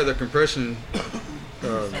 The higher the compression,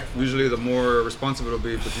 usually the more responsive it'll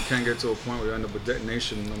be, but you can't get to a point where you end up with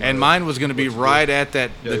detonation. And mine was going to be right at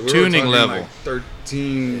that the tuning level. Like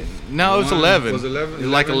 13. No, it was 11. Was it 11? It was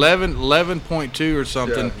like 11.2 or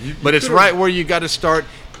something. Yeah, but it's right where you got to start.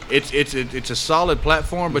 It's a solid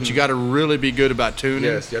platform, but you got to really be good about tuning.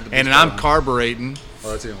 Yes, you have to be and I'm carbureting.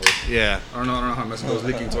 Oh, that's even worse. Yeah. I don't know how Mexico's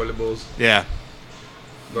leaking toilet bowls. Yeah.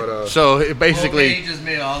 But so it basically, he just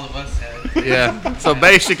made all of us sad. Yeah. So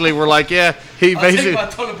basically, we're like, yeah. He basically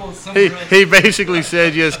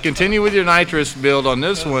said, just continue with your nitrous build on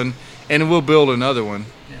this one, and we'll build another one.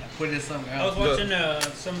 Yeah. Put it somewhere else. I was watching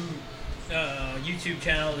some YouTube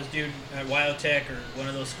channel. This dude at WyoTech or one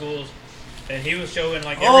of those schools. And he was showing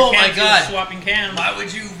like every cam he was swapping cams. Why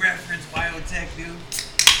would you reference WyoTech, dude?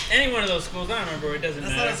 Any one of those schools, I don't remember. It doesn't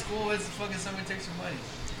matter. That's not a school. It's fucking somebody takes your money.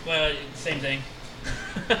 Well, same thing.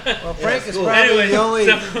 Well, Frank is probably the only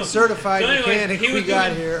certified mechanic we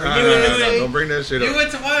got here. Don't bring that shit up. You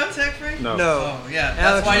went to WyoTech, Frank? No. Oh, yeah.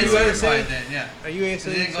 Alex, that's why you you're certified then, yeah. Are you ASA?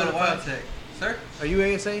 You didn't go to WyoTech. Sir? Are you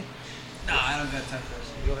ASA? No, I don't got time for that.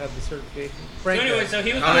 You'll have the certification. Frank, so anyway, so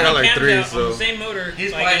he was putting cams out on the same motor.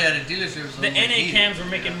 He's probably at a dealership. So the NA cams were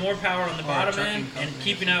making more power on the bottom end and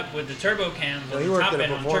keeping up with the turbo cams on the top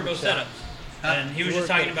end on turbo setups. And he was just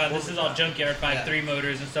talking about this is all junkyard 5.3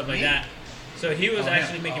 motors and stuff like that. So he was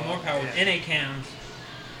actually making more power with NA cams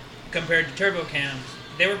compared to turbo cams.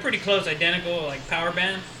 They were pretty close, identical, like power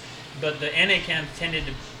band, but the NA cams tended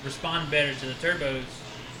to respond better to the turbos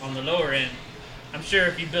on the lower end. I'm sure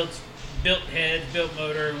if you built heads, built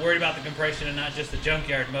motor, worried about the compression and not just the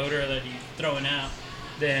junkyard motor that he's throwing out,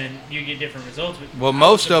 then you get different results. Well,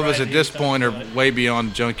 most of us at this point are way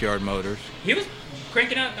beyond junkyard motors. He was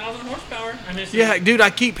cranking out 1,000 horsepower. Yeah, dude,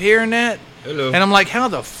 I keep hearing that. Hello. And I'm like, how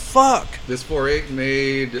the fuck? This 4.8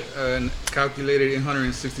 made calculated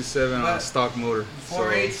 867 on a stock motor.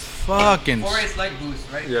 4.8's fucking. 4.8's like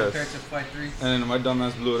boost, right? Yes. Compared to 5.3. And then my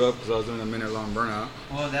dumbass blew it up because I was doing a minute-long burnout.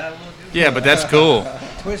 Well, that will do. Yeah, but that's cool.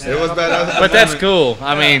 It was bad. But that's cool.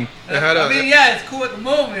 I mean, yeah, it's cool at the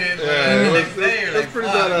moment. But the next day, you're like, pretty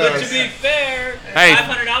fuck. But to be fair, hey,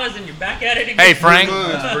 $500 and you're back at it again. Hey, Frank.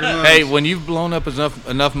 Pretty much. Hey, when you've blown up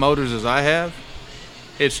enough motors as I have,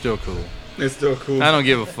 it's still cool. It's still cool. I don't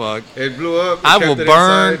give a fuck. It blew up. I kept will it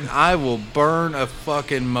burn. inside. I will burn a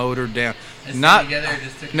fucking motor down. Let's Not stay together,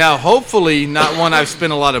 just took now. it. Hopefully, not one I've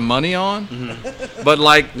spent a lot of money on. But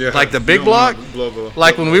like Yeah, the you big don't block. wanna blow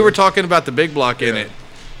Like when we were talking about the big block in Yeah. it,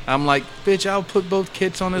 I'm like, bitch, I'll put both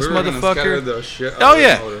kits on this We were gonna scatter motherfucker. the shit out Oh of the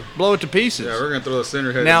yeah, motor. blow it to pieces. Yeah, we're gonna throw the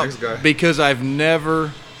center head Now, at the next guy. because I've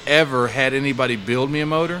never ever had anybody build me a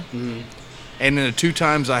motor, Mm-hmm. and in the 2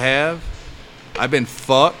 times I have, I've been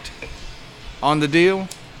fucked on the deal.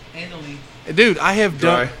 Handily. Dude, I have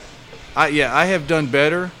Dry. done. I have done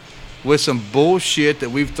better with some bullshit that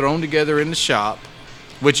we've thrown together in the shop,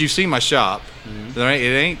 which you see my shop. Mm-hmm. It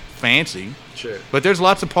ain't fancy, Shit. but there's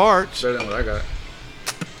lots of parts. Better than what I got.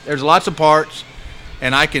 There's lots of parts,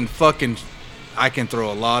 and I can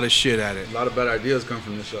throw a lot of shit at it. A lot of bad ideas come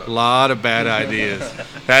from this shop. A lot of bad ideas.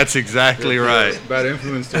 That's exactly right. Bad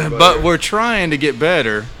influence to everybody. But we're trying to get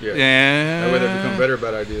better. Yeah. Yeah. That way they become better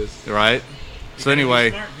bad ideas. Right. So anyway,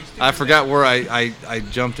 Smart, be stupid. I forgot where I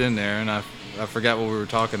jumped in there, and I forgot what we were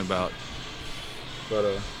talking about. But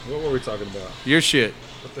what were we talking about? Your shit.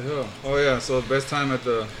 What the hell? Oh yeah, so the best time at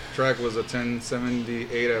the track was a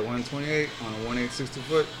 1078 at 128 on a 1860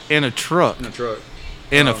 foot In a truck. in a truck.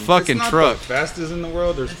 In a fucking it's not truck. The fastest in the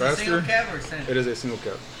world. There's It's a single faster. cab or cent? It is a single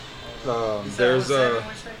cab. Is that There's 07,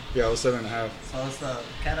 what'd you say? yeah, it was 7.5. So it's the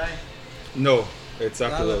cat eye? No, it's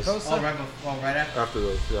after those. Oh, right after. After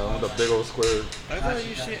those, yeah, one of the big old square. I thought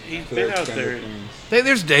you said he's clear been out standard there. things. Hey,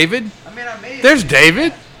 there's David. I mean, I may have There's seen David.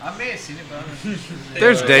 it. I may have seen it, but I'm not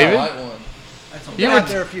There's David. That's You Been were out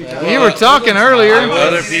there a few times. you were talking earlier.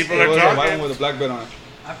 Other people It are was a white talking. one with a black bed on it.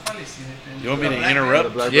 I've probably seen it then. You want me to Black man. interrupt?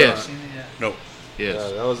 With a black Yes. bed on it. Seen it, yeah. No. Yeah,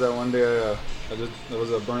 Yes. that was that one day. There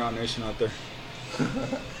was a burnout nation out there.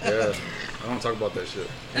 Yeah, I don't talk about that shit.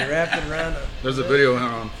 They wrapped it around a There's a video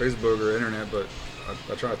on Facebook or internet, but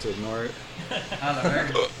I try to ignore it. I love her.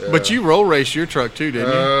 Yeah. But you roll race your truck too, didn't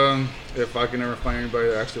you? If I can ever find anybody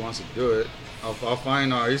that actually wants to do it, I'll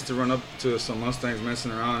find. I used to run up to some Mustangs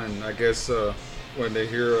messing around, and I guess when they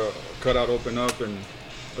hear a cutout open up and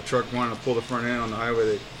a truck wanting to pull the front end on the highway,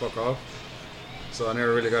 they fuck off. So I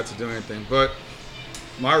never really got to do anything. But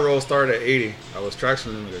my roll started at 80. I was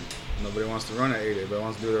traction limited. Nobody wants to run at 80. Everybody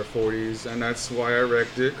wants to do their 40s, and that's why I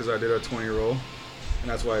wrecked it, because I did a 20 roll, and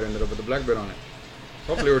that's why it ended up with the black bed on it.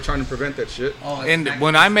 Hopefully, we're trying to prevent that shit. Oh, And it's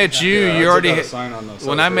when I met you, Yeah, I you took already out a had, sign on the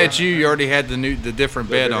when I side met there. you, you already had the different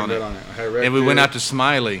The bed different on it, I had wrecked and we went it. out to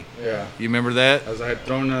Smiley. Yeah. You remember that? As I had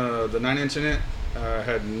thrown the 9-inch in it, I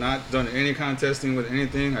had not done any kind of testing with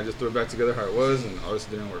anything. I just threw it back together how it was, and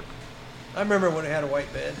obviously didn't work. I remember when it had a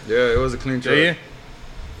white bed. Yeah, it was a clean truck. Do you?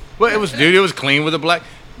 Well, it was, dude. It was clean with a black.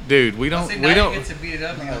 Dude, we don't. See, We now you don't. get to beat it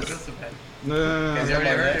up because it's so bad. No. Because you already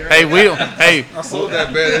heard it, right? Hey, we don't. Hey, I sold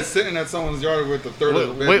that bed. It's sitting at someone's yard with a third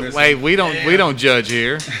of the bed missing. wait. We don't judge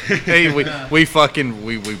here. Hey, we fucking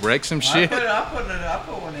we wreck some I shit. put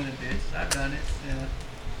one in a ditch. I've done it. Yeah.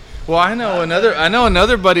 Well, I know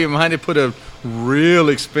another buddy of mine that put a real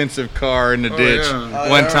expensive car in the Oh, ditch yeah.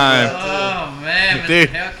 one time. Oh man, Dude.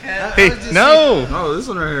 Mr. Hellcat. Hey, no, Oh, this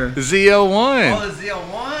one right here. ZL1. Oh, the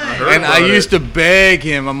ZL1. heard And I about used it. to beg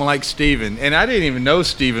him. I'm like, Steven. And I didn't even know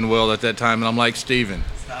Steven well at that time. And I'm like, Steven,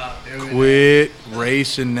 Stop doing quit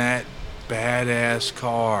racing that badass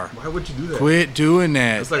car. Why would you do that? Quit doing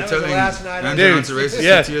that. It's like That was the telling last night I Andrew Dude, not to race his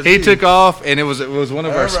yeah, CTSV. he took off, and it was one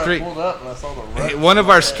of our Whenever I street pulled up and I saw the rut. one of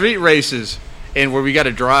our street races, and where we got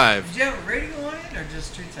to drive. Did you have a radio on it or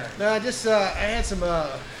just street tires? No, I just I had some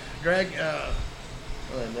drag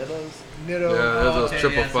Nitto. Yeah, there's those okay,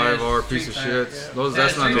 triple yeah, so 5R it's piece of street shit. tire, yeah. Those Yeah,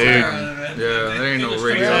 that's not no street Dude. tire. Yeah, there ain't no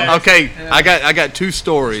Street radio. tire. Okay, Yeah. I got 2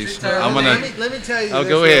 stories. Street tire. I'm let, gonna. me, let me tell you. Oh, this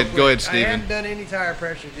go real ahead. quick. Go ahead, I Steven. hadn't done any tire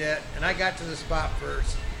pressures yet, and I got to the spot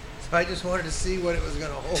first, so I just wanted to see what it was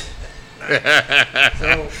going to hold.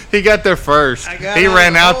 So He got there first. I got He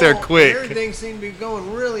ran the out there hole, quick. Everything seemed to be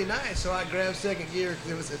going really nice, so I grabbed second gear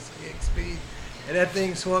because it was at stick speed, and that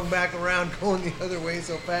thing swung back around going the other way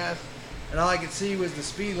so fast, and all I could see was the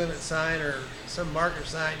speed limit sign or some marker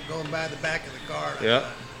sign going by the back of the car. And I Yep.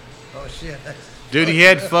 thought, oh shit! Dude, he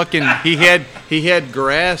had fucking he had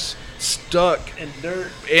grass stuck and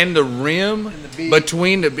dirt. in the rim In the bead.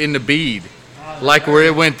 between in the bead, like where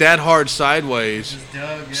it went that hard sideways. Just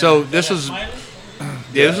dug, yeah. So this was Smiley?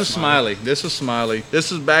 this is Smiley. This is Smiley.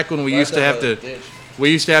 This is back when we used to have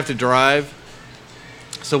to drive.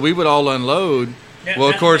 So we would all unload. Yeah, Well,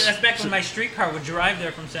 of course. That's back when my streetcar would drive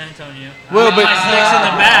there from San Antonio. Well, but my slicks in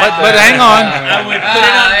the back. but hang on. I would put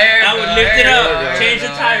it up. There you I would go, lift it there you up, go, change the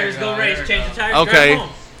there you tires, go, go there race, you change go. the tires, Okay. drive home.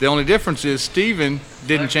 The only difference is Steven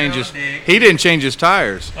didn't Fuck change your his. dick. He didn't change his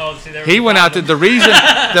tires. Oh, see, there He was went a out there.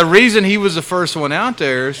 problem. The reason he was the first one out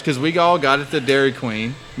there is because we all got at the Dairy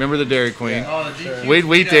Queen. Remember the Dairy Queen? Oh, the GQ.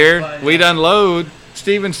 We'd there. We'd unload.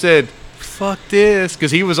 Steven said, "Fuck this," because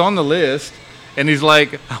he was on the list. And he's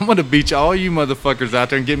like, "I'm gonna beat all you motherfuckers out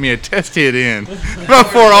there and get me a test hit in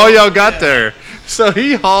before all y'all got there." So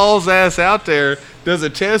he hauls ass out there, does a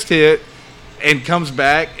test hit, and comes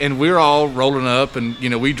back, and we're all rolling up, and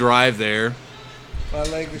we drive there. My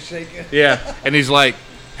leg was shaking. Yeah, and he's like,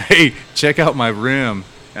 "Hey, check out my rim."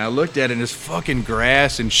 And I looked at it, and there's fucking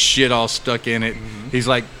grass and shit all stuck in it. He's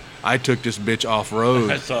like, "I took this bitch off road."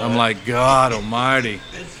 I saw I'm that. like, God Almighty.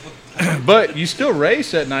 But you still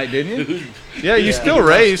raced that night, didn't you? Yeah, you still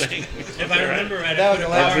raced. If I remember right, That I was put the a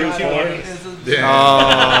last car or time two I on raced.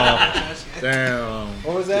 it. Oh, Damn.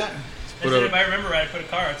 What was that? I said, if I remember right, I put a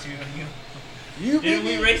car or two on you. You Didn't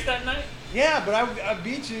beat we me. race that night? Yeah, but I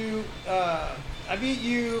beat you. I beat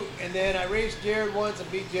you, and then I raced Jared once. I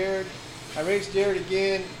beat Jared. I raced Jared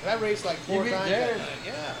again. I raced like 4 beat times Jared? that night.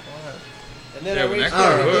 Yeah. And then Yeah, I when that raced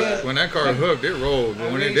car Jared hooked, again. when that car hooked, it rolled. But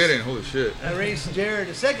I when it raced- didn't, holy shit. I raced Jared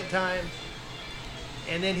a second time,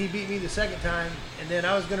 and then he beat me the second time. And then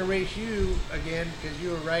I was going to race you again because you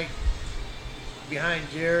were right behind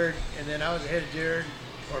Jared, and then I was ahead of Jared,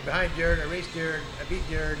 or behind Jared. I raced Jared. I beat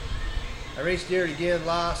Jared. I raced Jared again,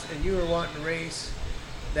 lost, and you were wanting to race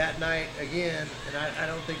that night again. And I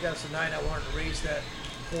don't think that's the night I wanted to race that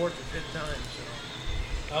 4th or 5th time.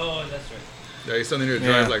 So. Oh, that's right. Yeah, he's something to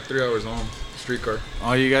drive Yeah. like 3 hours home. Streetcar.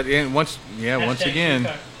 all you got. And once Hashtag again.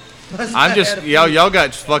 streetcar. I'm just y'all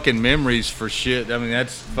got fucking memories for shit. I mean,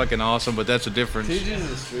 that's fucking awesome, but that's a difference. TG's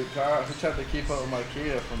a streetcar. Who tried to keep up with my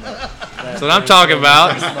Kia from that? That's what I'm talking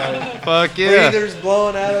about. Fuck yeah. Breathers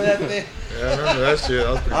blowing out of that thing. Yeah, I remember that shit. That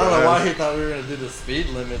was pretty I don't know why badass. he thought we were gonna do the speed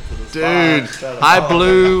limit to the Dude, spot. Try to I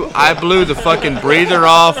follow. blew the fucking breather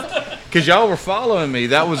off because y'all were following me.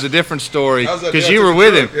 That was a different story That was that because day I you were took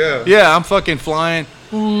with the him. truck, yeah. Yeah, I'm fucking flying.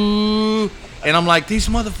 Ooh. And I'm like, these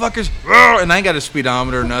motherfuckers, and I ain't got a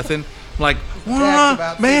speedometer or nothing. I'm like, Jack's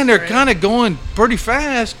about man, 6 they're grand. kind of going pretty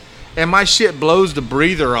fast. And my shit blows the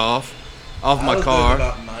breather off I my was car. doing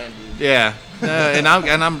about 90. Yeah. And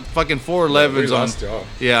I'm fucking 411s We on. lost y'all.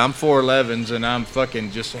 Yeah, I'm 411s and I'm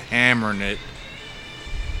fucking just hammering it.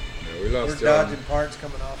 Yeah, we We're lost y'all. dodging parts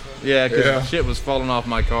coming off of it. Yeah, because Yeah. shit was falling off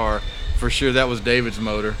my car. For sure, that was David's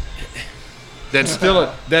motor. That's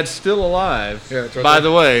still alive. Yeah, it's right by there.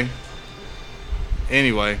 the way.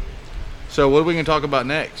 Anyway, so what are we gonna talk about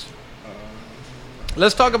next?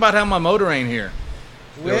 Let's talk about how my motor ain't here.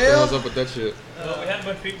 Yeah, what the hell's up with that shit? Well, we had a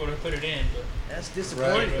bunch of people to put it in, but That's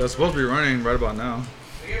disappointing. That's supposed to be running right about now.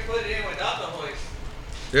 We can put it in without the hoist.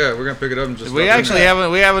 Yeah, we're gonna pick it up and just. We stuff it in actually there.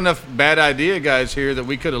 we have enough bad idea guys here that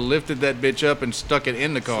we could have lifted that bitch up and stuck it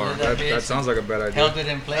in the car. That sounds like a bad idea. Held it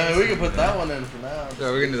in place. I mean, we can put that one in for now.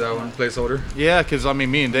 Yeah, we can do that one. Placeholder. Yeah, because I mean,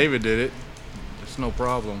 me and David did it. It's no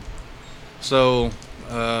problem. So,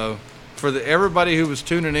 for everybody who was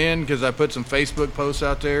tuning in, because I put some Facebook posts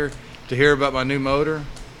out there to hear about my new motor.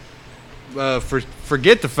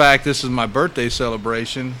 Forget the fact this is my birthday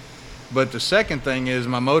celebration, but the second thing is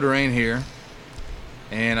my motor ain't here,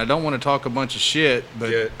 and I don't want to talk a bunch of shit, but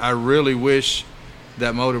Yet. I really wish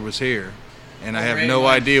that motor was here, and I have Red no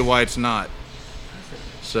one. idea why it's not.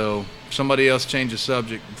 So somebody else change the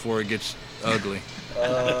subject before it gets ugly.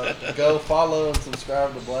 Go follow and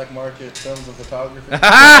subscribe to Black Market Films and Photography. That's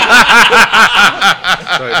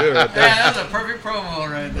what I do right Yeah, there. that was a perfect promo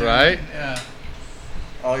right there. Right? Yeah.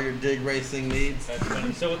 All your dig racing needs. that's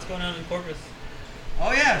funny. So what's going on in Corpus?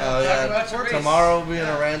 Oh yeah. Oh Talk about yeah. your race. Tomorrow we'll be in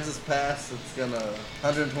Yeah. Aransas Pass. It's gonna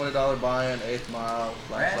 $120 buy-in, 8th mile,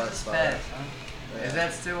 flat Aransas style. Pass, huh? Is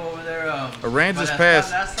that still over there? Aransas by that Pass.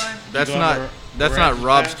 spot Last time? That's going not to that's not Aransas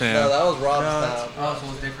Robstown. No, that was Rob's No, town. Oh, so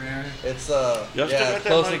it's a different area. It's Y'all still yeah, got that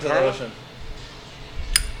closer Monte to the Carlo? ocean.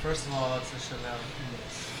 First of all, it's a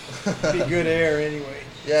Chevelle. Be good air anyway.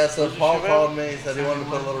 Yeah, so Was it Paul Chevelle? called me. He said he wanted to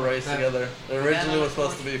put a little race That- together. It originally was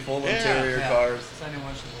supposed to be full Yeah. interior cars,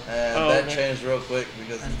 71 Chevelle. and Oh, that okay. changed real quick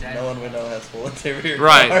because That's no one we know has full interior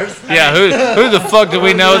Right. cars. Yeah, who the fuck do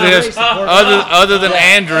we know this other than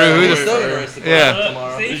Andrew? Who We're the still gonna race the Yeah. cars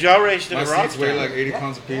tomorrow. See? Did y'all race to My the seats weigh Robstown? like 80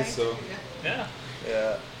 pounds a piece, so. Yeah.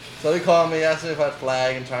 Yeah. So he called me, asked me if I'd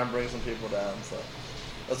flag and try and bring some people down. So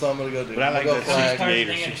that's what I'm gonna go do. But I I'm like gonna go that flag. 68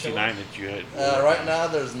 or Cars 69 that you had. Right now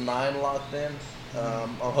there's 9 locked in. I'm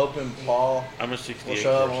hoping Paul I'm a will 68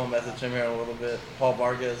 show up. I'm person. gonna message him here in a little bit. Paul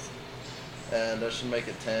Vargas, and that should make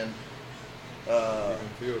it 10.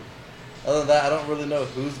 Other than that, I don't really know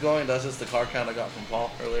who's going. That's just the car count I got from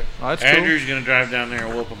Paul earlier. Oh, that's cool. Andrew's gonna drive down there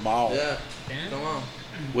and whoop them all. Yeah, come on.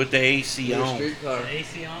 with the AC on. Street car. The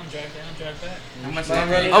AC on, drive down, drive back. How much Not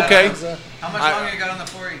longer ready. you got Okay. on- How much I- longer you got on the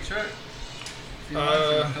 4.8 truck? A few months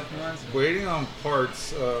or a couple months? Waiting on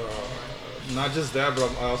parts. Not just that,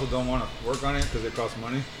 but I also don't want to work on it because it costs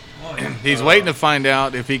money. Oh, yeah. He's waiting to find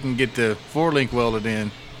out if he can get the 4-link welded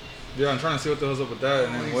in. Yeah, I'm trying to see what the hell's up with that.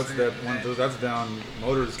 And then once that one that's down,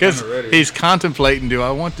 motor's kind Because of ready. he's contemplating, do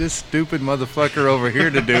I want this stupid motherfucker over here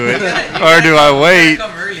to do it? Or do I wait?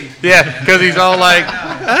 Come early. Yeah, because he's all like,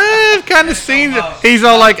 I've kind of seen. He's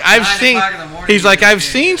all like, I've 9 seen. o'clock in the morning, He's like, you I've get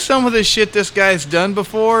seen some of the shit this guy's done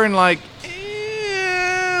before, and like,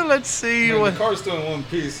 let's see I mean, what. the car's still in one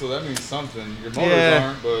piece, so that means something. Your motors Yeah.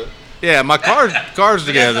 aren't, but Yeah, my car's But that's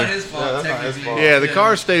together. not his fault, Yeah, that's not his technically. fault. Yeah, the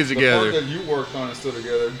car stays the together. part that you worked on is still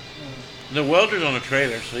together. The welder's on a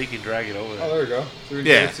trailer, so he can drag it over Oh, there. there you go. So we can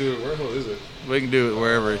Yeah. get to where the hell is it? We can do it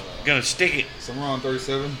wherever. Gonna stick it. Somewhere on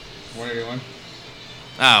 37, 181.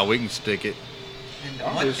 Ah, we can stick it. And I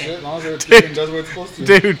don't what give a the- shit as long as everything does what it's supposed to.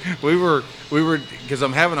 Dude, we were, because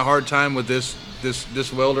I'm having a hard time with this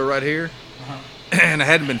welder right here, and I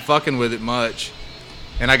hadn't been fucking with it much,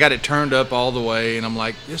 and I got it turned up all the way, and I'm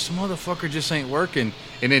like, this motherfucker just ain't working.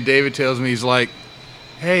 And then David tells me, he's like,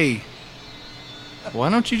 hey, why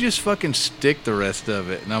don't you just fucking stick the rest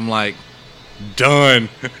of it? And I'm like, done,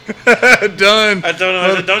 done. I told him,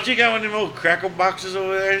 I said, don't you got one of them old crackle boxes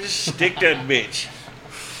over there? Just stick that bitch.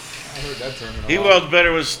 I heard that terminal. He welds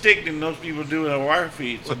better with stick than those people do with a wire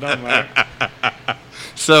feed, so it don't matter.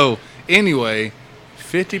 So anyway,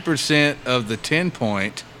 50% of the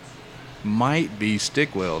 10-point might be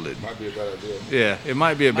stick welded. Might be a bad idea. Yeah, it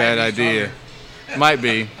might be a bad be idea. Might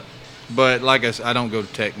be. But like I said, I don't go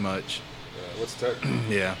to tech much. Yeah, what's tech?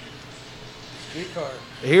 Yeah. Street car.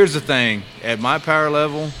 Here's the thing. At my power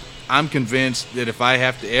level, I'm convinced that if I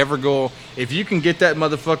have to ever go, if you can get that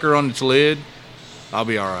motherfucker on its lid, I'll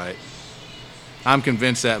be all right. I'm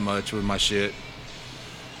convinced that much with my shit.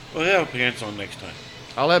 Well, he'll have pants on next time.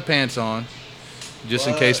 I'll have pants on, just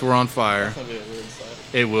in case we're on fire. That's gonna be a weird sight.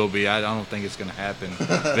 It will be. I don't think it's going to happen.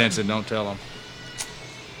 Vincent, don't tell him.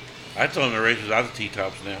 I told him to race without the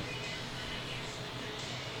T-tops now.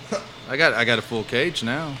 I got a full cage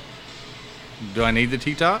now. Do I need the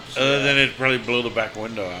T-tops? Other than it'd probably blow the back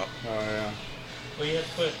window out. Oh yeah. Well, you have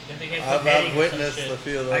to put. I think you have to put I've netting or some witnessed shit. a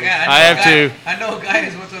few of those. I I have to. I know a guy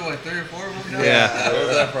who's went through, 3 or 4 of them now? Yeah. I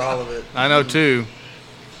was there for all of it. I know too.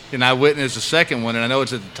 And I witnessed the second one, and I know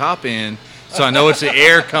it's at the top end, so I know it's the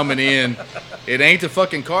air coming in. It ain't the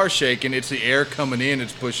fucking car shaking; it's the air coming in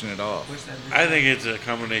that's pushing it off. Push that bitch. I think it's a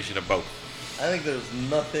combination of both. I think there's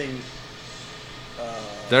nothing.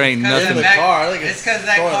 There ain't Because nothing. the car, I think it's it's because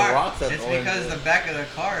that throwing car. rocks at It's the oil. because the back of the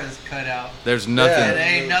car is cut out. There's There nothing.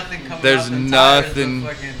 ain't nothing coming There's out the tires, nothing- the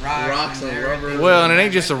fucking rocks, Rocks and everything. rubber. Well, and it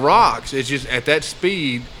ain't just the rocks. It's just at that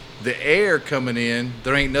speed, the air coming in.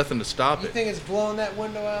 There ain't nothing to stop You it. think it's blowing that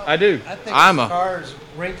window out? I do. I think I'm the a. car's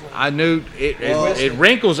wrinkling. I knew it. Well- It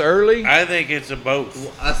wrinkles early. I think it's a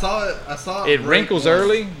both. I saw it. It break wrinkles once.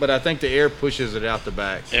 early, but I think the air pushes it out the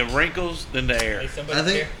back. It wrinkles, then the air. Hey, somebody I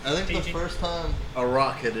think here? the TG? first time a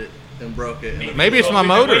rock hit it and broke it. and Maybe it's Well,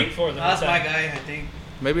 my we've been motor. waiting for them That's this my time. guy, I think.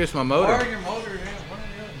 Maybe it's my Or motor. your motor, yeah. One or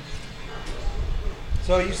the other.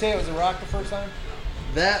 So you say it was a rock the first time?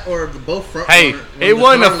 That or the both front. Hey, when it the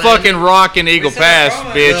wasn't a car fucking landed- rock in Eagle We said Pass,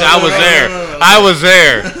 promo. bitch. No, I no, was no, there. no, no, no. I was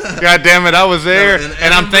there. God damn it, I was there. in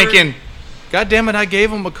And I'm Edinburgh- thinking, God damn it, I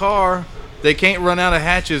gave them a car. They can't run out of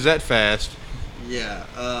hatches that fast. Yeah.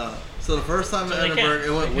 So the first time So in they Edinburgh, can't-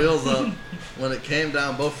 it went wheels up. When it came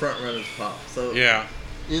down, both front runners popped. So Yeah.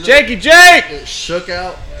 either Jakey Jake! it shook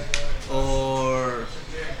out, or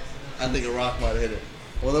I think a rock might have hit it.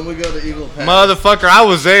 Well, then we go to Eagle Pass. Motherfucker, I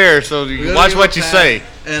was there, so We you go to watch Eagle what you Pass, say.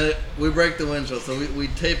 And we break the windshield, so we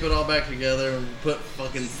tape it all back together and put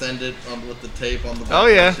fucking send it on with the tape on the back Oh,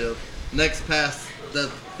 yeah. windshield. Next pass, that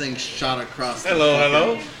thing shot across Hello, the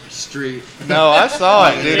hello. fucking street. No, I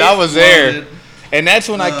saw it, dude. I was there. Exploded. And that's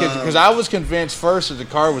when because I was convinced first that the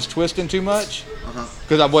car was twisting too much Uh-huh.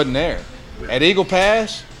 because I wasn't there. At Eagle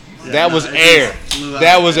Pass, Yeah, that no, was it air. just flew out.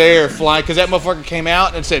 That was air flying because that motherfucker came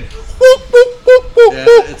out and said, whoop, whoop, whoop, whoop, Yeah,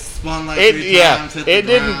 whoop. it spun like It, 3 yeah, times. Hit the it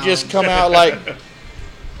didn't ground. just come out like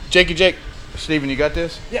Jakey Jake. Steven, you got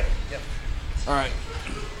this? Yep. Yep. All right.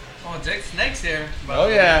 Oh, Jake Snake's here. by Oh the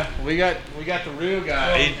way. yeah, we got the real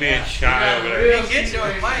guy. He's being shy over You there. can get you on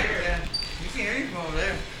your mic. Yeah. You can hear you from over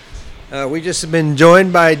there. We just have been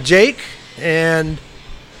joined by Jake and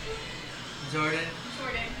Jordan.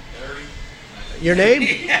 your name?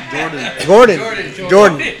 Jordan.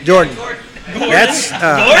 Gordon. That's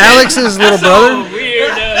Alex's little brother.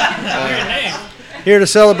 Weird, weird name. Here to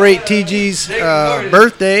celebrate TG's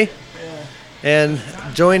birthday. And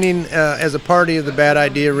joining as a party of the Bad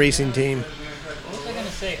Idea Racing team? What was I gonna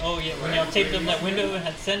say? Oh yeah, when y'all taped up that window and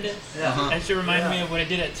had send it. Uh-huh. That should remind me of what I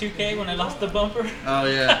did at 2K when I lost the bumper. Oh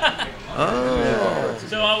yeah. Oh.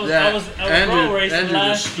 So I was Andrew, roll racing Andrew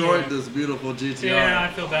last destroyed year. this beautiful GTR. Yeah,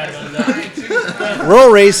 I feel bad about that.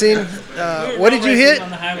 Roll racing. We were What roll did you racing hit? on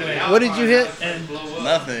the highway. What did you hit? And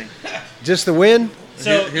Nothing. Just the win?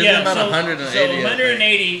 so He was yeah, about so, 180, I so think.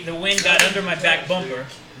 180. The wind got under my back bumper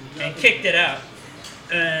and kicked it out,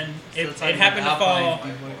 and it happened to fall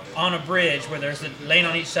on a bridge where there's a lane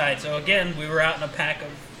on each side. So again, we were out in a pack of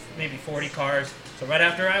maybe 40 cars. So right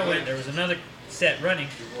after I went, there was another set running,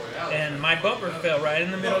 and my bumper fell right in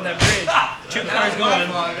the middle of that bridge. 2 cars going,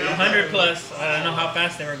 100 plus. I don't know how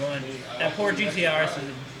fast they were going. That poor GTR is a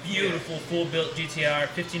beautiful, full-built GTR,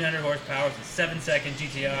 1,500 horsepower, it's a 7-second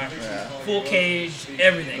GTR, full cage,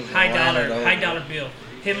 everything, high dollar bill.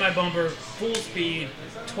 Hit my bumper, full speed,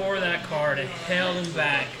 tore that car to hell and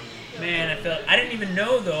back. Man, I didn't even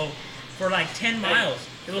know though, for like 10 miles.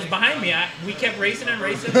 It was behind me. We kept racing and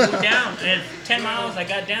racing, moved down, and 10 miles I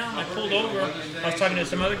got down, I pulled over, I was talking to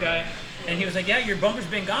some other guy, and he was like, yeah, your bumper's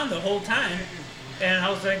been gone the whole time. And I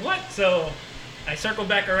was like, what? So I circled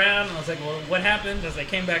back around, and I was like, well, what happened? As I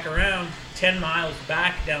came back around, 10 miles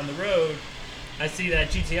back down the road, I see that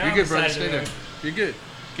GTR You're on the good, side brother. of Stay the there. road. You're good.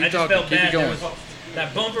 I Keep just talking. felt Keep bad. it going.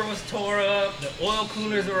 That bumper was tore up, the oil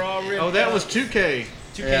coolers were all ripped Oh, that up. was 2K.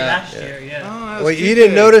 2K Yeah. last year, yeah. Oh, that was Wait, you 2K.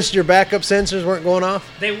 didn't notice your backup sensors weren't going off?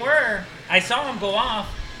 They were. I saw them go off,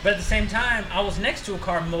 but at the same time, I was next to a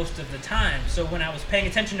car most of the time. So when I was paying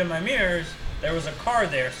attention to my mirrors, there was a car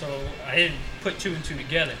there, so I didn't put 2 and 2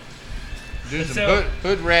 together. Doing some So-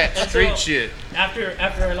 hood rat and street so- shit. After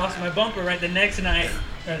I lost my bumper, right, the next night,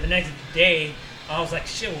 or the next day, I was like,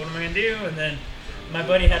 shit, what am I gonna do? And then my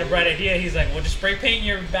buddy had a bright idea. He's like, well, just spray paint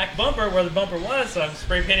your back bumper where the bumper was. So I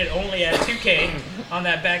spray painted only at 2K on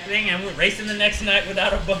that back thing, and went racing the next night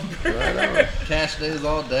without a bumper. Cash days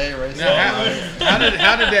all day, racing. Now, all how, night.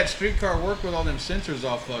 how did that streetcar work with all them sensors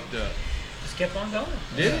all fucked up? Just kept on going.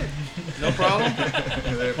 Did it? No problem?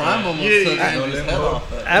 Prime almost You- took you- Andrew's head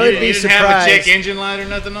off. I would you be didn't have a check surprised. engine light or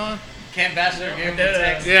nothing on? Ken Bachelor gave me a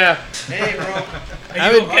text. Yeah. Hey, bro. Are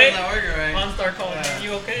I you would- okay? Not working right. OnStar calling. Are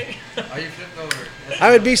you okay? Are you flipped over?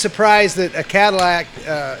 I would be surprised that a Cadillac,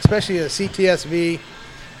 especially a CTSV,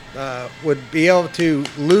 would be able to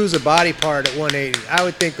lose a body part at 180. I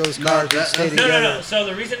would think those No, cars would that- stay that's- together. No. So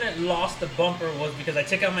the reason it lost the bumper was because I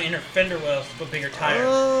took out my inner fender wells to put bigger tires.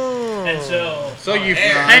 Oh. And so So you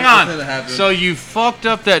air. hang That's what on. happened. So you fucked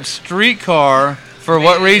up that streetcar for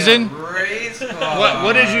what reason? Race car.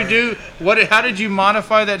 What did you do? How did you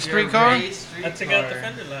modify that streetcar? I took out the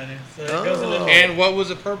fender liner, so it goes a little, And what was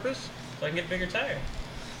the purpose? so I can get bigger tire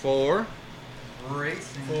For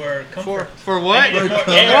Racing. for comfort. for what? I needed more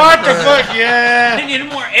air. What the fuck? I Yeah. needed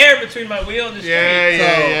more air between my wheel and the street.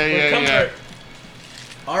 Yeah. For comfort.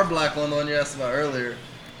 Our black one, the one you asked about earlier,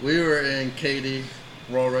 we were in Katy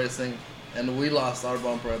roll racing, and we lost our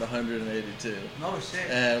bumper at 182. No shit.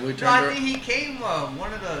 And we No, I turned. think he came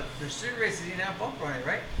one of the street races. He didn't have bumper on it,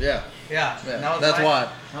 right? Yeah, Yeah. yeah. That was That's why.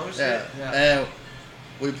 No shit. Yeah. Yeah. And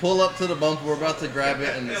we pull up to the bumper. We're about to grab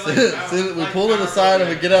it, and as soon as we pull it aside and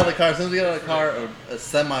we get out of the car. As soon as we get out of the car, a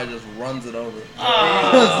semi just runs it over.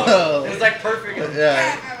 Oh. It was like perfect.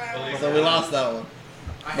 Yeah. So we lost that one.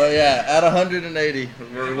 But yeah, at 180,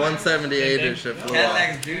 we're 178-ish if we're off.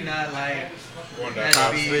 Cadillacs do not like that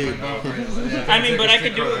Top speed speed. with bumpers. Yeah. I mean, but I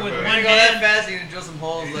could do it with one When you go that hand. fast, you can drill some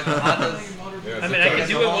holes like a Hondas. I mean, I could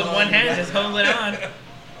do it with one hand, just hold it on.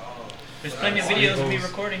 There's plenty of videos of me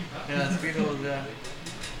recording. Yeah, speed holes, yeah.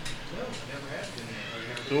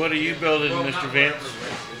 So what are you building, Mr. Vince?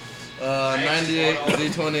 98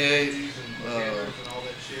 Z28,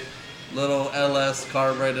 little LS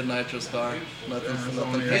carbureted nitrous car. Nothing You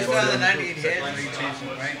fancy. still have the 98 head when you change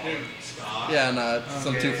them, right? Yeah, no,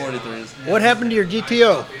 some 243s. What happened to your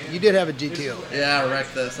GTO? You did have a GTO. Yeah, I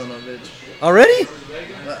wrecked that son of a bitch. Already?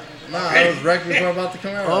 No, I was wrecked before I bought the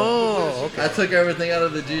Camaro. Oh, okay. I took everything out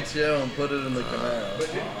of the GTO and put it in the Camaro.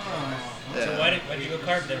 So Yeah, why did you go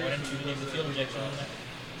carb then? Why didn't you leave the fuel injection on there?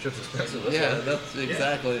 Shit's expensive. That's yeah, why. that's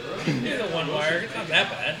exactly. Do the one wire. It's not that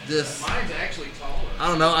bad. Just, I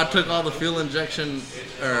don't know. I took all the fuel injection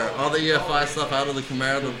or all the EFI stuff out of the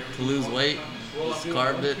Camaro to lose weight. Just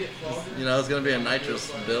carbed it. You know, it's gonna be a nitrous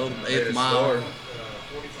build, 8th mile.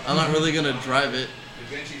 I'm not really gonna drive it.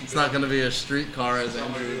 It's not gonna be a street car, as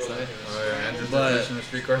Andrew would say. Oh yeah, Andrew's But- definition of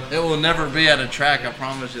street car. It will never be at a track. I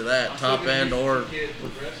promise you that. Top end or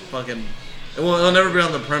fucking. It'll never be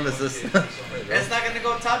on the premises. It's not gonna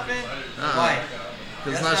go top end? Uh-uh. Why?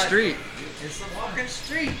 Cause it's That's not not- street. It's a fucking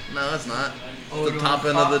street. No, it's not. Oh, It's the top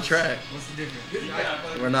end of the track. What's the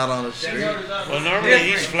difference? We're not on the street. Well, normally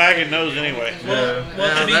he's flagging those anyway. Well,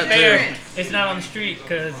 Yeah, to be that fair, too. it's not on the street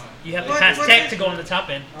because you have to What- pass what tech is- to go on the top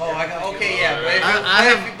end. Oh, okay, yeah. But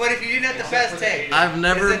if, but if you didn't have to pass tech, I've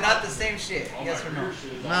never- is it not the same shit? Yes or no?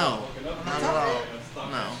 No, not at all.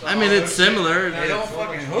 No. I mean, it's similar. They don't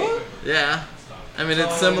fucking hook? Yeah. I mean,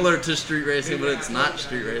 it's similar to street racing, but it's not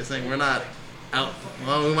street racing. We're not out.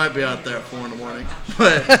 Well, we might be out there at 4 in the morning,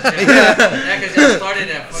 but Yeah, because y'all started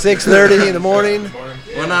at 6:30 in the morning.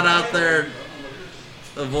 we're not out there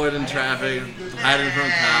avoiding traffic, hiding from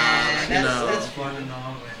cops. You That's know, fun and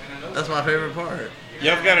all, man. that's my favorite part.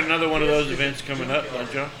 Y'all got another one of those events coming up,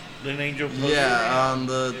 don't y'all? Then Angel posted? Yeah, on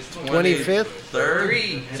the 25th? 3rd.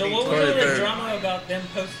 3. So what was all the 23rd. drama about them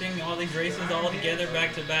posting all these races all together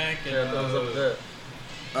back to back? And,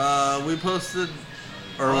 We posted,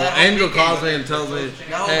 or Oh, well, that Angel weekend. calls me and tells me,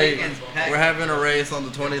 That whole hey, weekend's packed. we're having a race on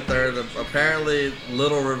the 23rd. Apparently,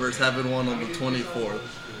 Little River's having one on the 24th.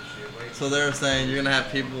 So they're saying you're going to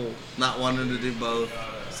have people not wanting to do both.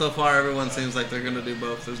 So far, everyone seems like they're going to do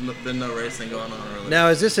both. There's been no racing going on really. Now,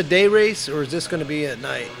 is this a day race or is this going to be at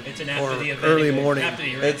night? it's an Or after the event. early anyway, morning. After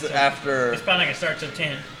the event. It's after. It's probably like it starts at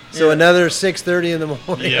 10. So another 6:30 in the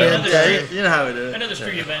morning. Yeah. Yeah, you know how we do it. Another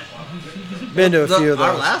street event. Been to a few of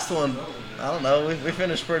Our those. last one, I don't know, we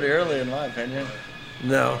finished pretty early in my opinion.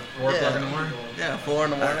 No. 4 o'clock in the morning? Yeah, 4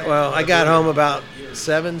 in the morning. Well, I got home about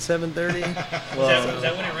 7:30. Was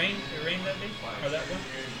that when it rained? It rained that day? Or that one?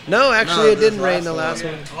 No, actually, No, it didn't this rain the last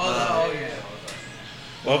last one. one. Oh, yeah.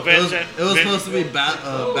 Well, It was Vincent, supposed to be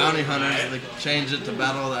Bounty Hunters. They changed it to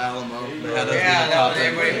Battle of the Alamo. They had us do Yeah, the top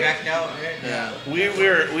everybody end. backed out. Yeah.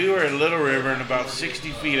 we were in Little River, and about 60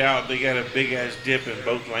 feet out, they got a big ass dip in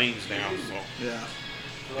both lanes now. So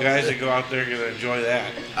Yeah. guys that go out there are gonna enjoy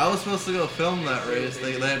that. I was supposed to go film that race.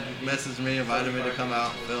 They had messaged me, invited me to come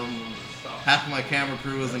out and film. Half of my camera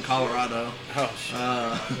crew was in Colorado. Oh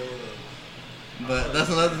shit. But that's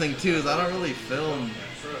another thing too, is I don't really film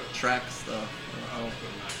track stuff.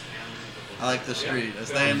 I like the street. I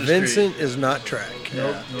stay in the Vincent is not track. street.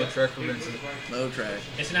 Yeah. No track for Vincent. No track.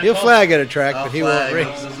 It's not He'll called, flag at a track, I'll but he won't flag. race.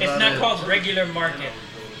 That's It's about not it. called regular market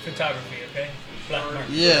photography, okay? Black market.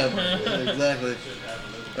 Yeah, exactly.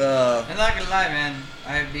 I'm not gonna lie, man.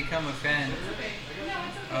 I've become a fan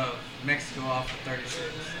of Mexico off of 36.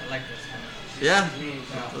 I like this one. Yeah,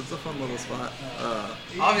 it's a fun little spot.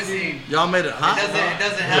 Obviously, Y'all made it hot. it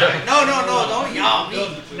doesn't happen. No, don't y'all, me.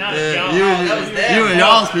 Not Yeah, y'all. you, that was them. you and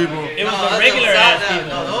y'all's people. It was No, the that's regular outside ass that. people.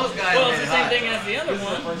 No, those guys Well, made it's it the same hot. thing as the other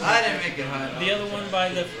one. I didn't make it hot. The other one by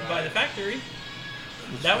the factory.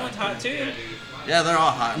 That one's hot too. Yeah, they're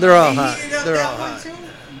all hot. They're all You hot. heated up They're that all one hot. too?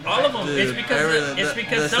 All of them. Dude, it's because everything- it's that-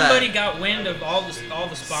 because that's somebody that. got wind of all the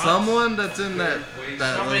spots. Someone that's in that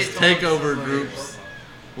Somebody those told takeover somebody. groups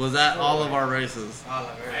was at all of our races. All of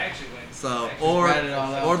it. So write it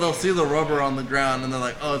all out. or they'll see the rubber on the ground and they're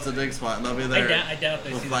like, oh, it's a dig spot, and they'll be there I doubt they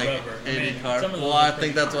see with the like rubber. I 80 mean, cars. some of those Well, are I pretty-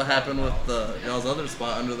 think that's what happened with y'all's other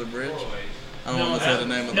spot under the bridge. I don't want to say the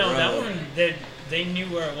name of the no, road. that one they knew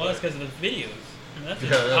where it was because of the videos. And that's Yeah,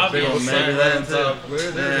 that big Oh, old obvious. maybe sign that on top. too.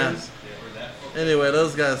 Where there Yeah. it is. Anyway,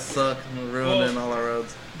 those guys suck and ruining Well, all our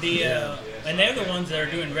roads. The and they're the ones that are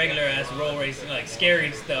doing regular ass roll racing, like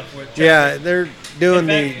scary stuff. Where Yeah, they're doing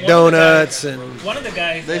In fact, the one of the donuts guys- and one of the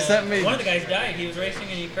guys. They sent me- One of the guys died. He was racing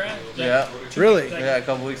and he crashed. Like, Yeah. Really? like, Yeah, a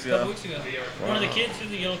couple weeks a couple ago. weeks ago. One of the kids, he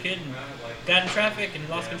was a yellow kid, and got in traffic and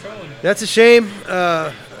lost control. And that's a shame.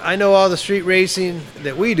 I know all the street racing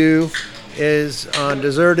that we do is on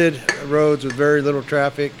deserted roads with very little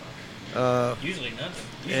traffic. usually nothing.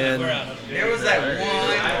 Usually And- we're out. There was that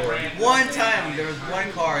one time there was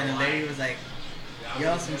one car and the lady was like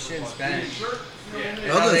yelling some shit in Spanish.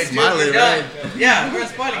 That was They in do, Smiley, we're done. right? Yeah, we're in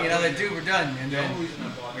Smiley. They do, we're done. And then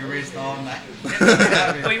we raced all night.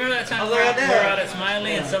 Oh, you remember that time I was we right were there. out at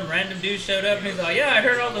Smiley and some random dude showed up and he's like, "Yeah, I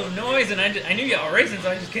heard all the noise and I knew y'all were racing, so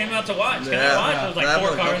I just came out to watch." Can I Yeah, watch? It was like that 4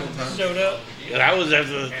 happened a cars couple times. showed up. That was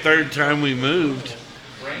after the third time we moved.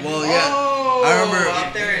 Well, yeah. Oh, I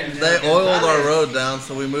out there remember in- they in oiled our Dallas. road down,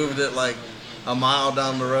 so we moved it like a mile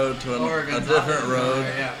down the road to Oregon, a different road.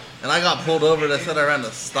 Yeah. And I got pulled over. They said I ran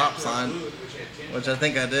a stop sign, which I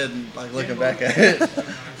think I did. Like looking back at it,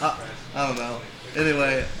 I don't know.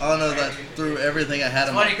 Anyway, all I know is I threw everything I had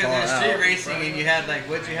in my Funny because car there's street out. racing and you had like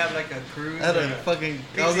what you have like a cruise. I had a fucking.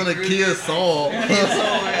 I was in a Cruiser. Kia Soul.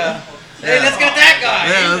 Yeah. Hey, let's get that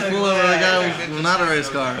guy. Yeah, let's pull over the guy with not a race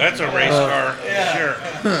car. That's a race car,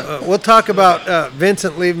 sure. we'll talk about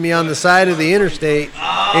Vincent leaving me on the side of the interstate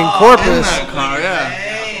in In Corpus that car, yeah.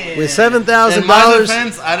 Hey. with In my $7,000.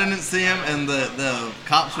 defense, I didn't see him, and the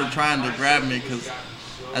cops were trying to grab me because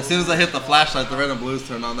As soon as I hit the flashlight, the red and blues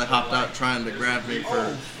turned on. They hopped out trying to grab me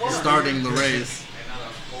for starting the race.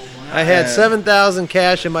 I had 7,000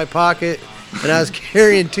 cash in my pocket, and I was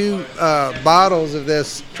carrying 2 bottles of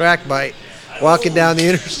this track bite, walking down the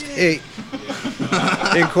interstate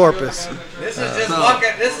in Corpus. This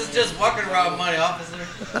is just walking around money, officer.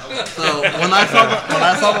 So when I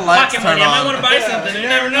saw the lights Pocket turn money. I might on, want to buy something. You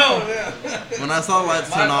never know. when I saw the lights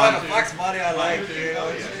turn Find a on, Fox body I like. You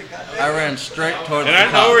know, I ran straight towards And the I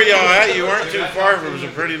know cop. where y'all at. You weren't too far from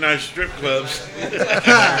some pretty nice strip clubs.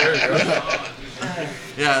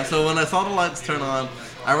 Yeah, so when I saw the lights turn on,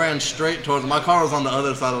 I ran straight towards. My car was on the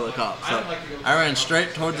other side of the cop, so I ran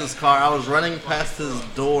straight towards his car. I was running past his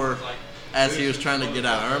door as he was trying to get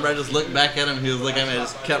out. I remember I just looked back at him. He was looking at me. I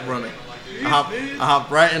just kept running. I hopped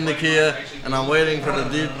right in the Kia, and I'm waiting for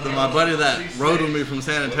my buddy that rode with me from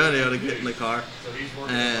San Antonio to get in the car.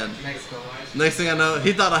 And next thing I know,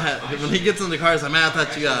 he thought I had. When he gets in the car, he's like, "Man, I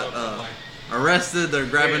thought you got arrested." They're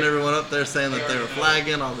grabbing everyone up there, saying that they were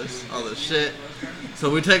flagging all this shit. So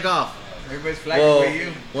we take off. everybody's flagging for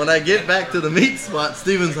you. When I get back to the meat spot,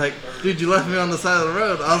 Steven's like, "Dude, you left me on the side of the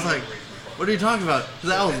road." I was like, "What are you talking about?"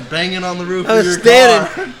 Because I was banging on the roof I of was your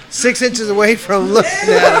standing car. 6 inches away from looking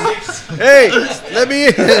at him. Hey, let me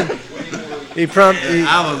in. He promptly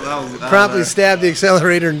I was promptly stabbed the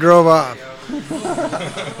accelerator and drove off.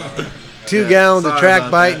 2 gallons of sorry track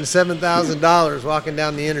about bite that. and $7,000 walking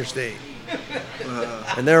down the interstate.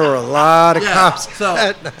 And there were a lot of cops So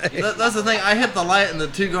that night. that's the thing. I hit the light and the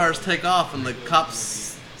 2 cars take off, and the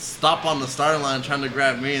cops stop on the starting line trying to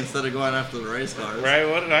grab me instead of going after the race cars. Right?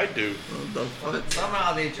 What did I do? What the fuck?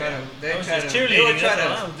 Somehow they try to, I was just they would cheerleading. try That's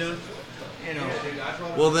all I to, was doing. you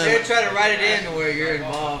know, Well they then, would try to write it in to where you're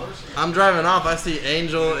involved. I'm driving off. I see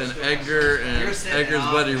Angel and Edgar and You're sitting Edgar's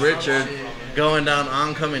off. buddy Richard going down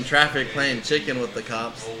oncoming traffic playing chicken with the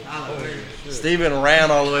cops. Steven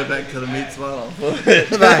ran all the way back to the meat spot on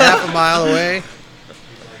foot. About half a mile away.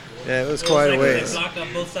 Yeah, it was quite a Like ways. They blocked up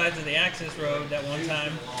both sides of the access road that one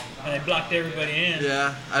time, and they blocked everybody in.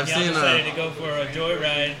 Yeah, I've Y'all seen decided to go for a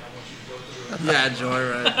joyride. yeah,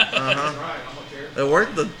 Joyride. It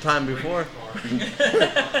worked the time before.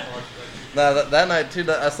 That night too,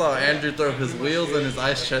 I saw Andrew throw his wheels and his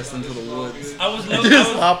ice chest into the woods. I was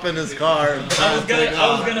Just hop in his car. And I was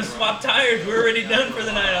gonna swap tires. We were already done for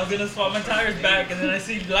the night. I was gonna swap my tires back, and then I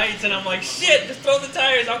see lights, and I'm like, shit! Just throw the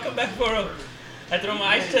tires. I'll come back for them. I throw my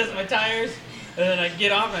ice chest, my tires, and then I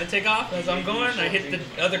get off and I take off. As I'm going, I hit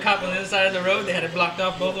the other cop on the other side of the road. They had it blocked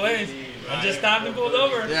off both ways. I just stopped and pulled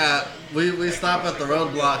over. Yeah, we stop at the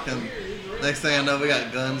roadblock, and next thing I know, we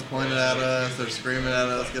got guns pointed at us. They're screaming at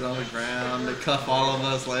us, get on the ground. They cuff all of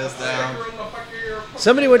us, lay us down.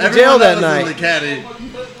 Somebody went to Everyone jail that was in the night. caddy.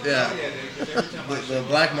 Yeah, the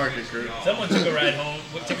black market crew. Someone took a ride home.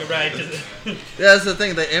 Took a ride to the. Yeah, that's the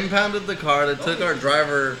thing. They impounded the car. They took our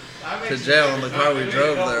driver to jail in the car we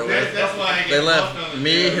drove there with. They left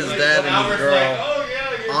me, his dad, and his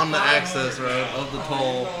girl on the access road of the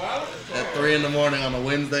toll at 3 in the morning on a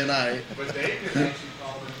Wednesday night.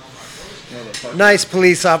 Nice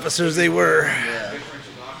police officers they were. Yeah.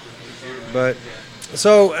 But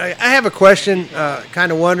so I have a question.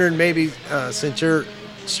 Kind of wondering, maybe since you're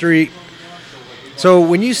street. So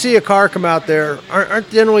when you see a car come out there, aren't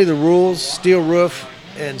generally the rules steel roof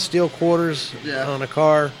and steel quarters Yeah. on a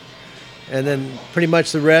car, and then pretty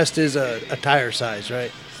much the rest is a tire size,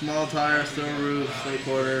 right? Small tire, steel roof, steel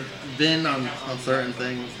quarter, bend on certain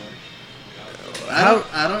things.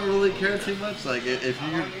 I don't really care too much. Like if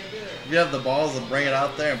you have the balls to bring it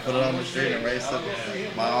out there and put it on the street and race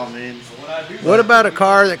it, by all means. What about a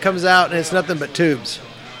car that comes out and it's nothing but tubes?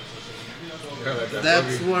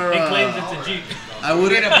 That's where He claims it's a Jeep. I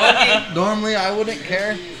wouldn't. Normally, I wouldn't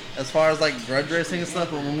care as far as like grudge racing and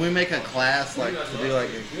stuff. But when we make a class, like to do like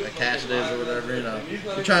a cash days or whatever, you know,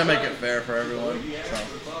 we try to make it fair for everyone. So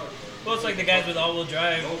Well, it's like the guys with all-wheel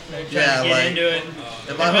drive. They're trying Yeah, to get like, into it.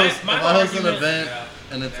 if I host an argument- event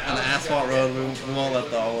and it's an asphalt road, we won't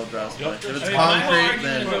let the all-whole drive play. If it's I mean, my whole concrete,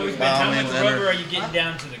 argument has always then been by all how much means rubber enter. are you getting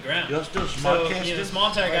down to the ground? Y'all still So, smart the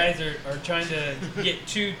small tire guys are trying to get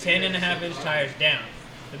 2 10.5-inch tires down.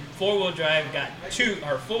 The four-wheel drive got 4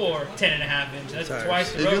 10.5-inch. That's Tires.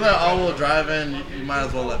 twice the If you rubber. let all-wheel drive in, you might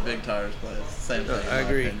as well let big tires play. It's the same thing. in I my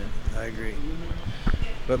agree. opinion. I agree.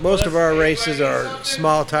 But most of our races are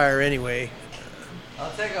small tire anyway.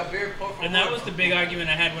 I'll take a beer pour for And that was the big argument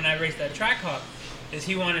I had when I raced that track hop, is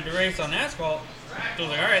he wanted to race on asphalt. So I was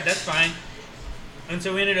like, all right, that's fine. And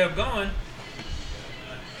so we ended up going.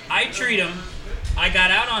 I treat him. I got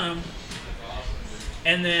out on him.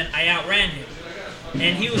 And then I outran him.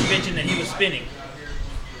 And he was bitching that he was spinning.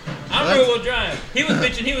 I'm rear-wheel drive. He was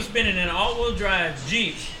bitching. He was spinning in an all-wheel drive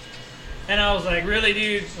Jeep, and I was like, really,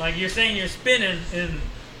 dude? Like, you're saying you're spinning in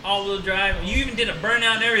all-wheel drive? You even did a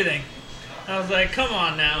burnout and everything. I was like, come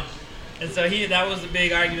on now. And so that was the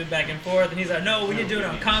big argument back and forth. And he's like, no, we need to do it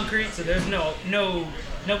on concrete, so there's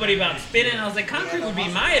nobody about spinning. I was like, concrete would be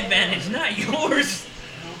my advantage, not yours.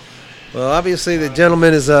 Well, obviously the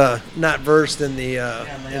gentleman is not versed in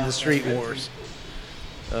the street wars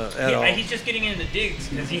at all. He's just getting into digs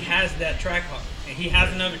because he has that track. He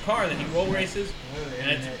has another car that he roll races,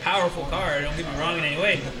 and it's a powerful car. Don't get me wrong in any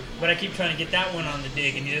way, but I keep trying to get that one on the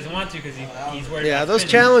dig, and he doesn't want to because he's worried. Yeah, about those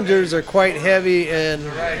spinning. Challengers are quite heavy, and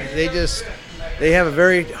they have a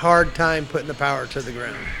very hard time putting the power to the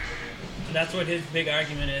ground. That's what his big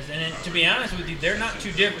argument is, and to be honest with you, they're not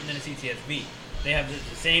too different than a CTSV. They have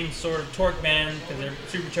the same sort of torque band because they're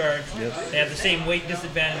supercharged. Yep. They have the same weight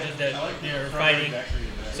disadvantages that they're fighting.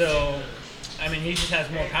 So, I mean, he just has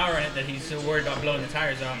more power in it that he's so worried about blowing the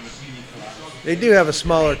tires off. They do have a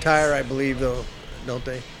smaller tire, I believe, though, don't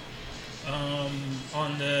they?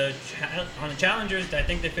 On the Challengers, I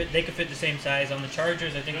think they could fit the same size. On the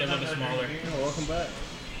Chargers, I think they're a little bit smaller. Oh, welcome back.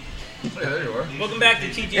 Hey, there you are. Welcome back to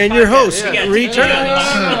TG And Podcast. your host, return.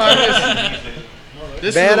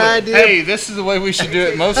 This Bad idea. Hey, this is the way we should do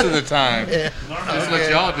it most of the time. Let's let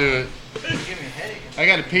y'all do it. I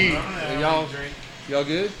got to pee. Y'all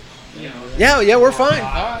good? Yeah, we're fine.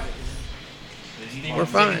 We're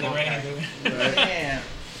fine. Yeah.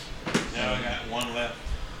 Now I got one left.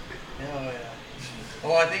 Oh, yeah.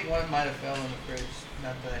 Oh, I think one might have fell in the fridge.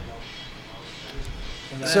 Not that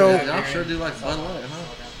I know. So- Y'all sure do like Bud Light, huh?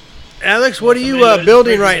 Alex, what are you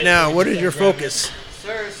building right now? What is your focus?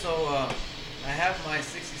 Sir, so I have my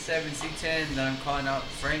 67 C10 that I'm calling out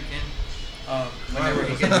Franken. Whenever he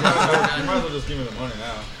gets it You done. might as well just give me the money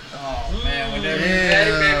now. Oh, man, whenever you're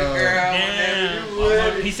ready, baby girl. Whenever you're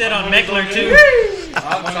ready. He said on Meckler, too.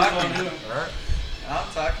 I'm talking. Alright. I'm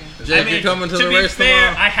talking. Jake, you coming to the be race fair,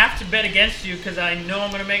 tomorrow? I have to bet against you because I know I'm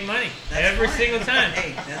going to make money. That's Every fine. single time.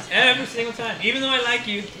 Hey, that's fine. Every single time. Even though I like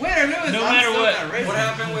you. Win or lose, No I'm matter still what. gonna race What him.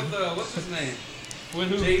 happened with what's his name? With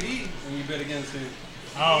who? JD when you bet against him.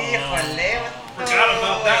 Híjole, Forgot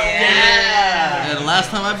about that one. yeah. Yeah, the last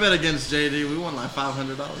time I bet against JD, we won like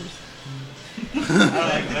 $500. Let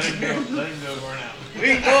him go burnout. We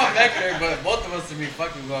can go on Meckler, but both of us will be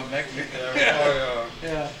fucking going Meckler.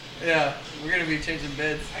 Yeah. We're gonna be changing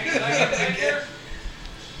beds.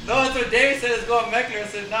 No, that's what Dave said is go on Meckler. I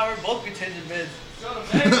said, now we're both be changing beds.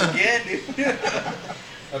 Again, dude.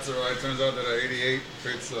 That's alright. Turns out that a 88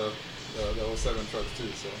 fits the 07 trucks too.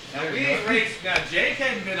 So. Now we ain't raced. Now Jake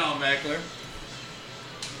hadn't been on Meckler.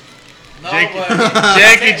 No, Jake- but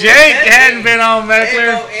Jake hadn't been on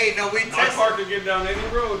Meckler. Hey, no, we I tested. parked to get down any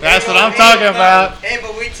road. That's what I'm talking about. Hey,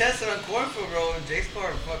 but we tested on Cornfield Road. Jake's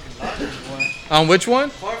car fucking lost one. On which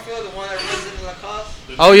one? Cornfield, the one that runs into Lacoste.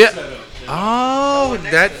 Oh, yeah. Setup. Oh, one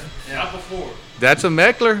next that to it. Yeah. Not before. that's a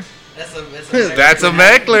Meckler. That's a That's a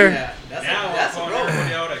Meckler. Yeah, that's Now a I'm road.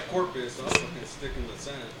 everybody out at Corpus. So I'm fucking sticking the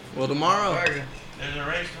sand. Well, tomorrow There's a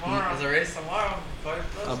race tomorrow. There's a race tomorrow.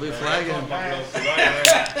 I'll be flagging. Fucking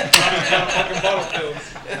bottle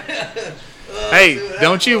fills. Hey,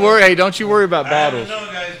 don't you worry. Hey, don't you worry about bottles. No,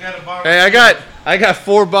 guys, got a bar. Hey, I got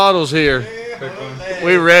 4 bottles here.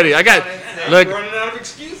 We ready. I got look, Running out of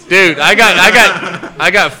excuses. dude.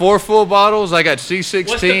 I got 4 full bottles. I got C16.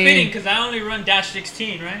 What's the fitting? Because I only run dash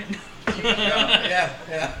 16, right? Yeah.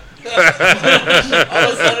 All of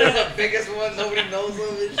a sudden, the biggest one nobody knows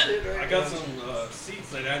of and shit, right? I got some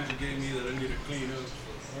seats that Andrew gave me that I need to clean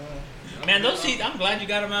up. Man, those seats, I'm glad you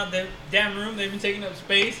got them out there. Damn room, they've been taking up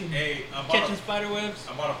space and Hey, catching spider webs.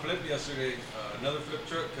 I bought a flip yesterday, another flip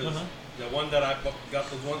truck, because Uh-huh. the one that I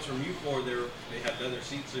got those ones from you for, they had leather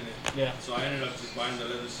seats in it. Yeah. So I ended up just buying the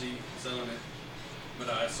leather seat and selling it.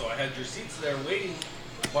 But so I had your seats there waiting.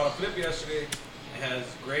 I bought a flip yesterday. It has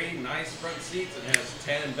gray, nice front seats and has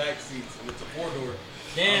tan back seats, and it's a 4-door.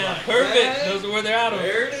 Damn, like, perfect. man, Those are where they're out of.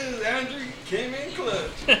 There it is, Andrew. You came in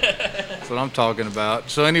clutch. That's what I'm talking about.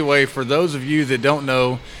 So anyway, for those of you that don't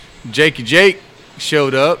know, Jakey Jake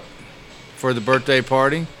showed up for the birthday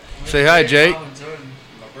party. Say hi, Jake. My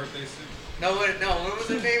birthday suit. No, what was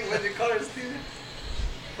his name? What did you call her, Steven?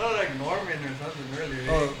 Felt like Norman or something earlier.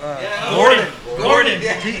 Gordon.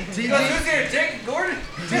 Yeah. T- He goes, who's here? Jake Gordon.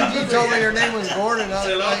 TG told me your name was Gordon. I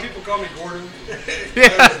See, a was lot of like, people call me Gordon.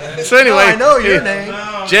 Yeah. So anyway, oh, I know your name.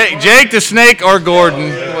 Jake the Snake or Gordon,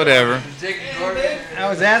 whatever. Jake Gordon. I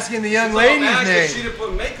was asking the young She's all lady's mad 'cause She name. didn't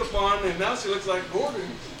put makeup on, and now she looks like Gordon.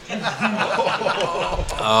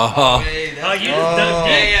 Oh. Hey, Oh, that's you just done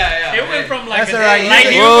yeah. It went from like That's a all right, you light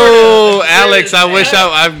can- humor Whoa, Alex! I'm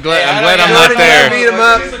glad I'm not Gordon, there. beat him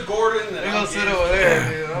up. She's a Gordon.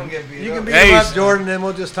 Beat him up, Jordan, and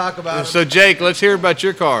we'll just talk about it. So Jake, let's hear about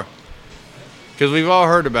your car, because we've all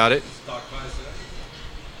heard about it. Stock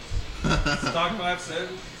 5.7. Stock 5.7.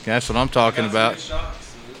 That's what I'm talking about.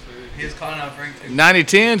 He's calling out Frank.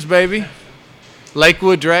 9010s, baby.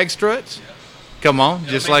 Lakewood drag struts. Come on,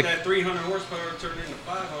 just make like. that 300 horsepower turn into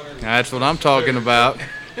 500. That's what I'm talking about.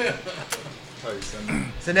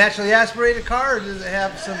 It's a naturally aspirated car, or does it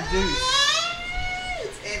have some juice?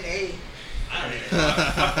 It's NA.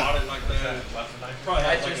 I bought it like that. Probably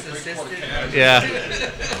had like a Nitrous 3/4 assisted. cab. Yeah.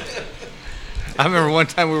 I remember one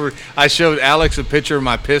time I showed Alex a picture of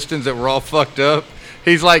my pistons that were all fucked up.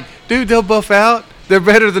 He's like, dude, they'll buff out. They're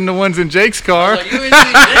better than the ones in Jake's car. Like, you ain't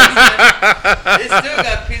seen Jake's, man. It's still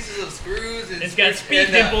got pieces of screws. It's got speed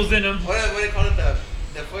dimples in them. What do they call it?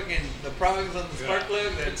 The prongs on the spark plug.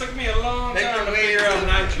 It took me a long Make time the to way figure out to-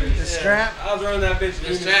 nitrous. The strap? I was running that bitch.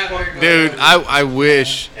 The strap. Dude, I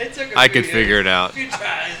wish It took a I few could figure years, it out. a few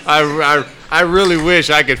tries. I really wish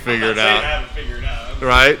I could figure I'm it not saying I out. haven't figured it out.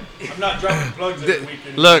 Right? I'm not dropping plugs every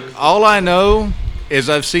weekend. Look, all I know is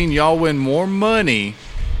I've seen y'all win more money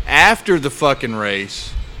after the fucking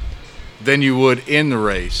race than you would in the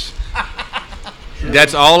race.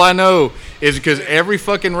 That's all I know, is because every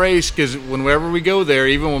fucking race, because whenever we go there,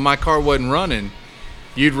 even when my car wasn't running,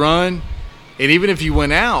 you'd run, and even if you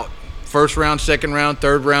went out, first round, second round,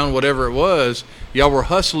 third round, whatever it was, y'all were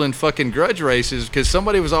hustling fucking grudge races because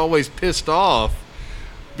somebody was always pissed off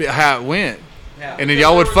how it went. Yeah. And then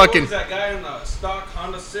y'all would There was fucking... always that guy in the stock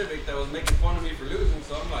Honda Civic that was making fun of me for losing,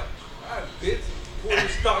 so I'm like, alright, bitch, pull your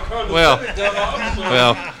stock Honda Well, Civic down off. So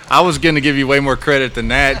Well, I was going to give you way more credit than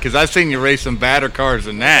that because I've seen you race some badder cars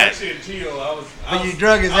than that. actually a Teal. But you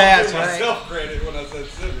drug his ass, I right? was giving myself credit when I said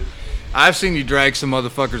Civic. I've seen you drag some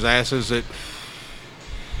motherfuckers' asses that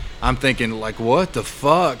I'm thinking, like, what the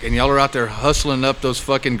fuck? And y'all are out there hustling up those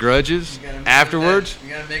fucking grudges You gotta make up afterwards? that-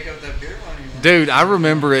 You gotta make up that beer money, man. Dude, I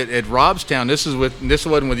remember it at Robstown. This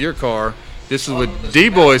wasn't with your car. This is with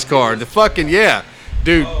D-Boy's car. The fucking, yeah.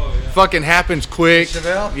 Dude, fucking happens quick.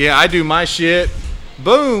 Chevelle? Yeah, I do my shit.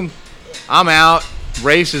 Boom. I'm out.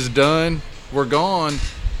 Race is done. We're gone.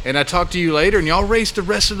 And I talk to you later, and y'all raced the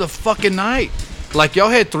rest of the fucking night. Like, y'all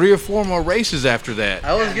had 3 or 4 more races after that.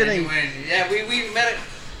 I was Yeah, getting. Yeah, we met it.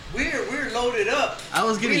 We were loaded up. I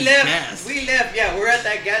was getting we left. gas. We left. Yeah, we're at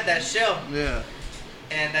that shelf, Yeah.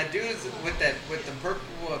 and that dude's with the purple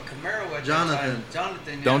Camaro. At that Jonathan. time.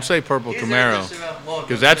 Jonathan. Yeah. Don't say purple He's Camaro, at the Chevelle. Well,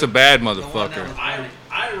 because that's a bad the one that motherfucker. was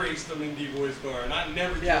I raced them in D-Boy's car, and I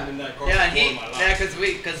never Yeah, turned in that car yeah, before in my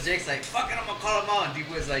life. cause Jake's like, fuck it, I'm gonna call him out. And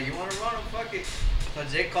D-Boy's like, you wanna run him? Fuck it. So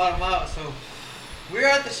Jake called him out. So we're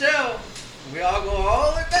at the show. We all go all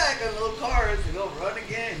the way back in little cars to go run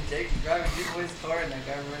again. Jake driving D-Boy's car, and that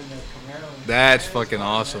guy running the Camaro. That's Yeah, it was fucking fun,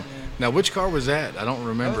 awesome. man. Now, which car was that? I don't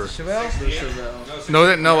remember.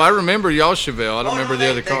 Chevelle? No, I remember y'all Chevelle. I don't Oh, remember no, the they-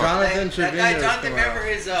 other they- car. Jonathan that guy, Trevino's Jonathan, Camaro. remember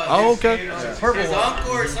his Oh, okay. Purple his one.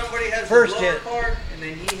 uncle or somebody has First the blower gen. car, and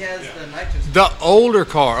then he has the nitrous. The older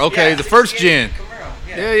car. Okay, Yeah, the first 68 gen. Camaro.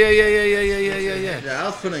 Yeah. Yeah, I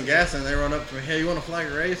was putting gas in. They run up to me. Hey, you want to flag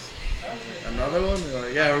a race? Another one? They're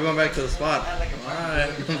like, yeah, we're going back to the spot. I like a All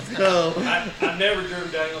right, let's go. I've never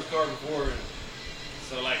driven Daniel's car before, and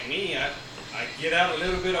so like me, I get out a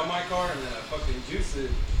little bit on my car, and then I fucking juice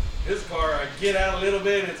it. His car, I get out a little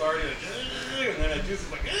bit, and it's already like, and then I juice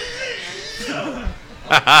it like.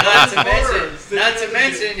 Not to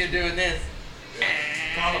mention, you're doing this.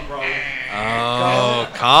 Column problem. Oh,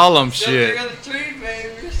 column shit. Something on the tree,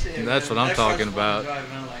 baby. Shit, That's man. what I'm That car's talking fun to about. drive,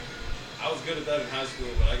 man, like- I was good at that in high school,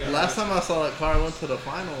 but I got. Last time I saw that car, I went to the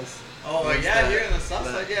finals. Oh What's yeah, that? you're in the south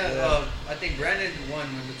That- side. Yeah, yeah. I think Brandon won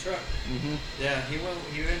with the truck. Mm-hmm. Yeah, he won.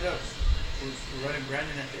 He ended up running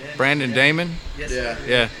Brandon at the end. Brandon yeah. Damon? Yes, Yeah. sir.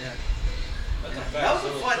 Yeah. That's a That fast was a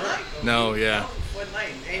little fun truck. night. Though. No, yeah. That was a fun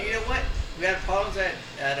night. And you know what? We had problems at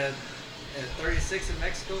 36 in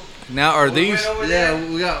Mexico. Now, are When we these went over Yeah,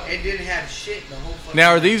 there, we got. it didn't have shit the whole fucking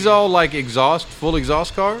now are night. these all like full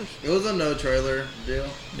exhaust cars? It was a no trailer deal.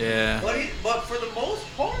 Yeah. But for the most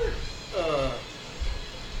part, I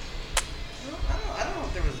don't know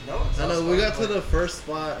if there was no exhaust I know we got cars, to the first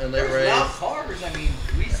spot and they there was loud raced. cars. I mean,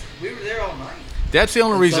 we were there all night. That's the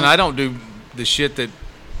only And reason some- I don't do the shit that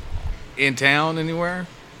in town anywhere.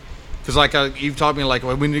 Because like you've taught me like,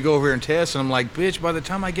 well, we need to go over here and test, and I'm like, bitch, by the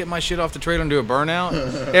time I get my shit off the trailer and do a burnout,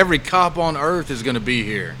 every cop on earth is gonna be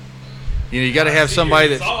here. You know, you got to have somebody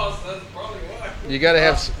that's. Sauce, that's probably why. You got to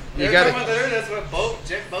have. You Every got time I to. there, that's what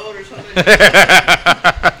jet boat or something.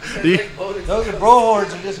 You- Like boat or Those are something.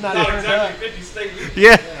 brohorns are just not Not turned up. exactly 50 state.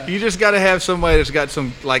 Yeah, you just got to have somebody that's got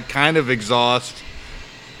some like kind of exhaust,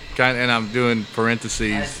 and I'm doing I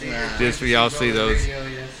parentheses see. just for y'all see those. Radio,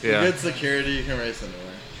 yes. Yeah. Good security, you can race anywhere.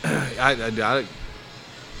 I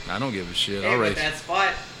don't give a shit. Hey, I'll but race. that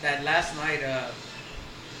spot, that last night,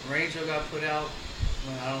 Rangel got put out.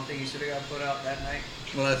 When I don't think he should have got put out that night.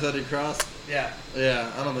 When I said he crossed? Yeah.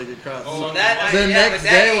 Yeah, I don't think he crossed. Oh, So that night, The yeah, next but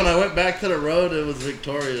that day night- when I went back to the road, it was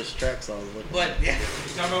Victoria's tracks I was looking But yeah,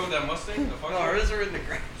 You talking about with that Mustang? The fuck no, ours are in the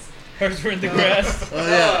grass. Hers were in the grass. Oh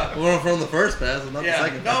yeah, we went from the first pass, and not the Yeah.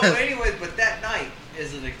 second No, pass. but anyways, but that night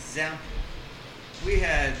is an example. We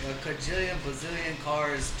had a cajillion, bazillion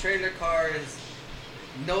cars, trailer cars,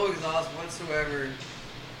 no exhaust whatsoever,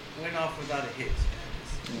 went off without a hitch.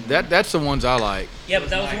 That's the ones I like. Yeah, but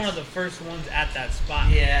that was Nice. one of the first ones at that spot.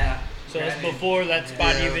 Yeah. So it's Granted. before that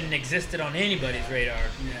spot Yeah. even existed on anybody's radar.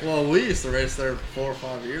 Yeah. Well, we used to race there 4 or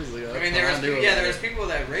 5 years ago. I mean, That's there when was knew yeah, about there was it. people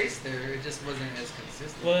that raced there. It just wasn't as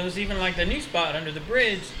consistent. Well, it was even like the new spot under the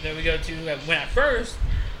bridge that we go to. When at first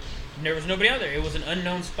there was nobody out there. It was an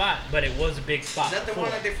unknown spot, but it was a big spot. Is that the before.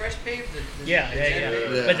 one that they fresh paved? Yeah.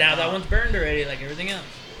 Yeah. But now that one's burned already, like everything else.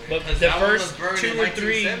 But Because the that one was first burned 2 in or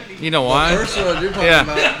 3. 1970. You know The why? first road you're talking Yeah.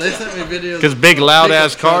 about, they sent me videos. 'Cause of big,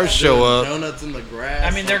 loud-ass pickup trucks cars show doing up. Donuts in the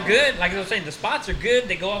grass. I mean, they're good. Like I was saying, the spots are good.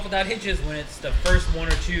 They go off without hitches when it's the first 1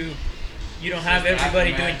 or 2. You don't have Just the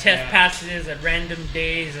everybody aftermath, doing test yeah. passes at random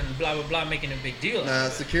days and blah blah blah, making a big deal. Nah,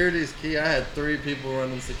 security's key. I had 3 people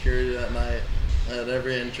running security that night at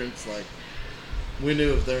every entrance. Like, we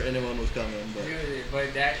knew if anyone was coming, but it Dude,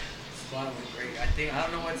 but that spot was great. I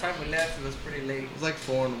don't know what time we left. It was pretty late. was like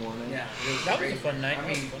 4 in the morning. Yeah, it was That was great. a fun night. I That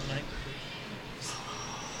was mean, a fun night.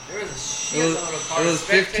 there was a It shit was- load of cars. it was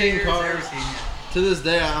 15 spectators, cars. everything, yeah. To this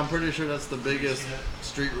day, I'm pretty sure that's the biggest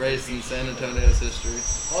street race in San Antonio's history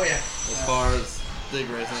Oh yeah. as far as dig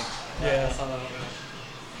racing. Yeah. I saw that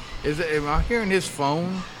one. Am I hearing his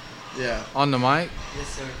phone Yeah. on the mic? Yes,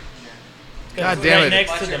 sir. God It's damn right it.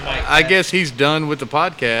 next to the mic. I guess he's done with the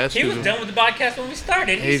podcast. He was done with the podcast when we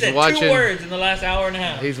started. He He's said watching- 2 words in the last hour and a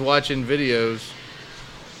half. He's watching videos.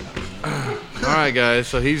 All right, guys.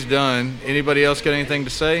 So he's done. Anybody else got anything to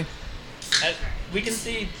say? We can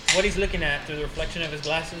see what he's looking at through the reflection of his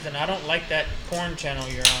glasses, and I don't like that porn channel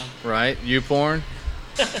you're on. Right? You porn?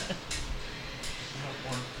 He's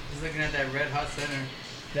looking at that red hot center.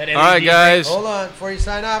 That All right, LED guys. Hold on, before you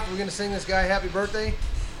sign off, we're gonna sing this guy happy birthday.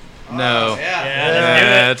 No. Yeah. Yeah,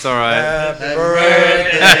 let's do it. That's all right. Happy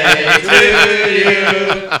birthday to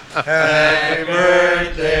you. Happy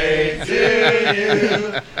birthday to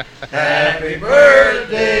you. Happy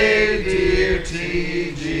birthday, dear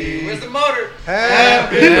TG. Where's the motor?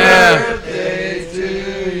 Happy Yeah. birthday to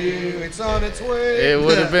you. It's on its way. It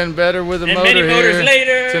would have been better with a And motor many motors here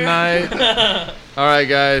later. tonight. All right,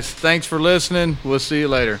 guys. Thanks for listening. We'll see you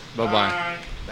later. Bye-bye. Bye.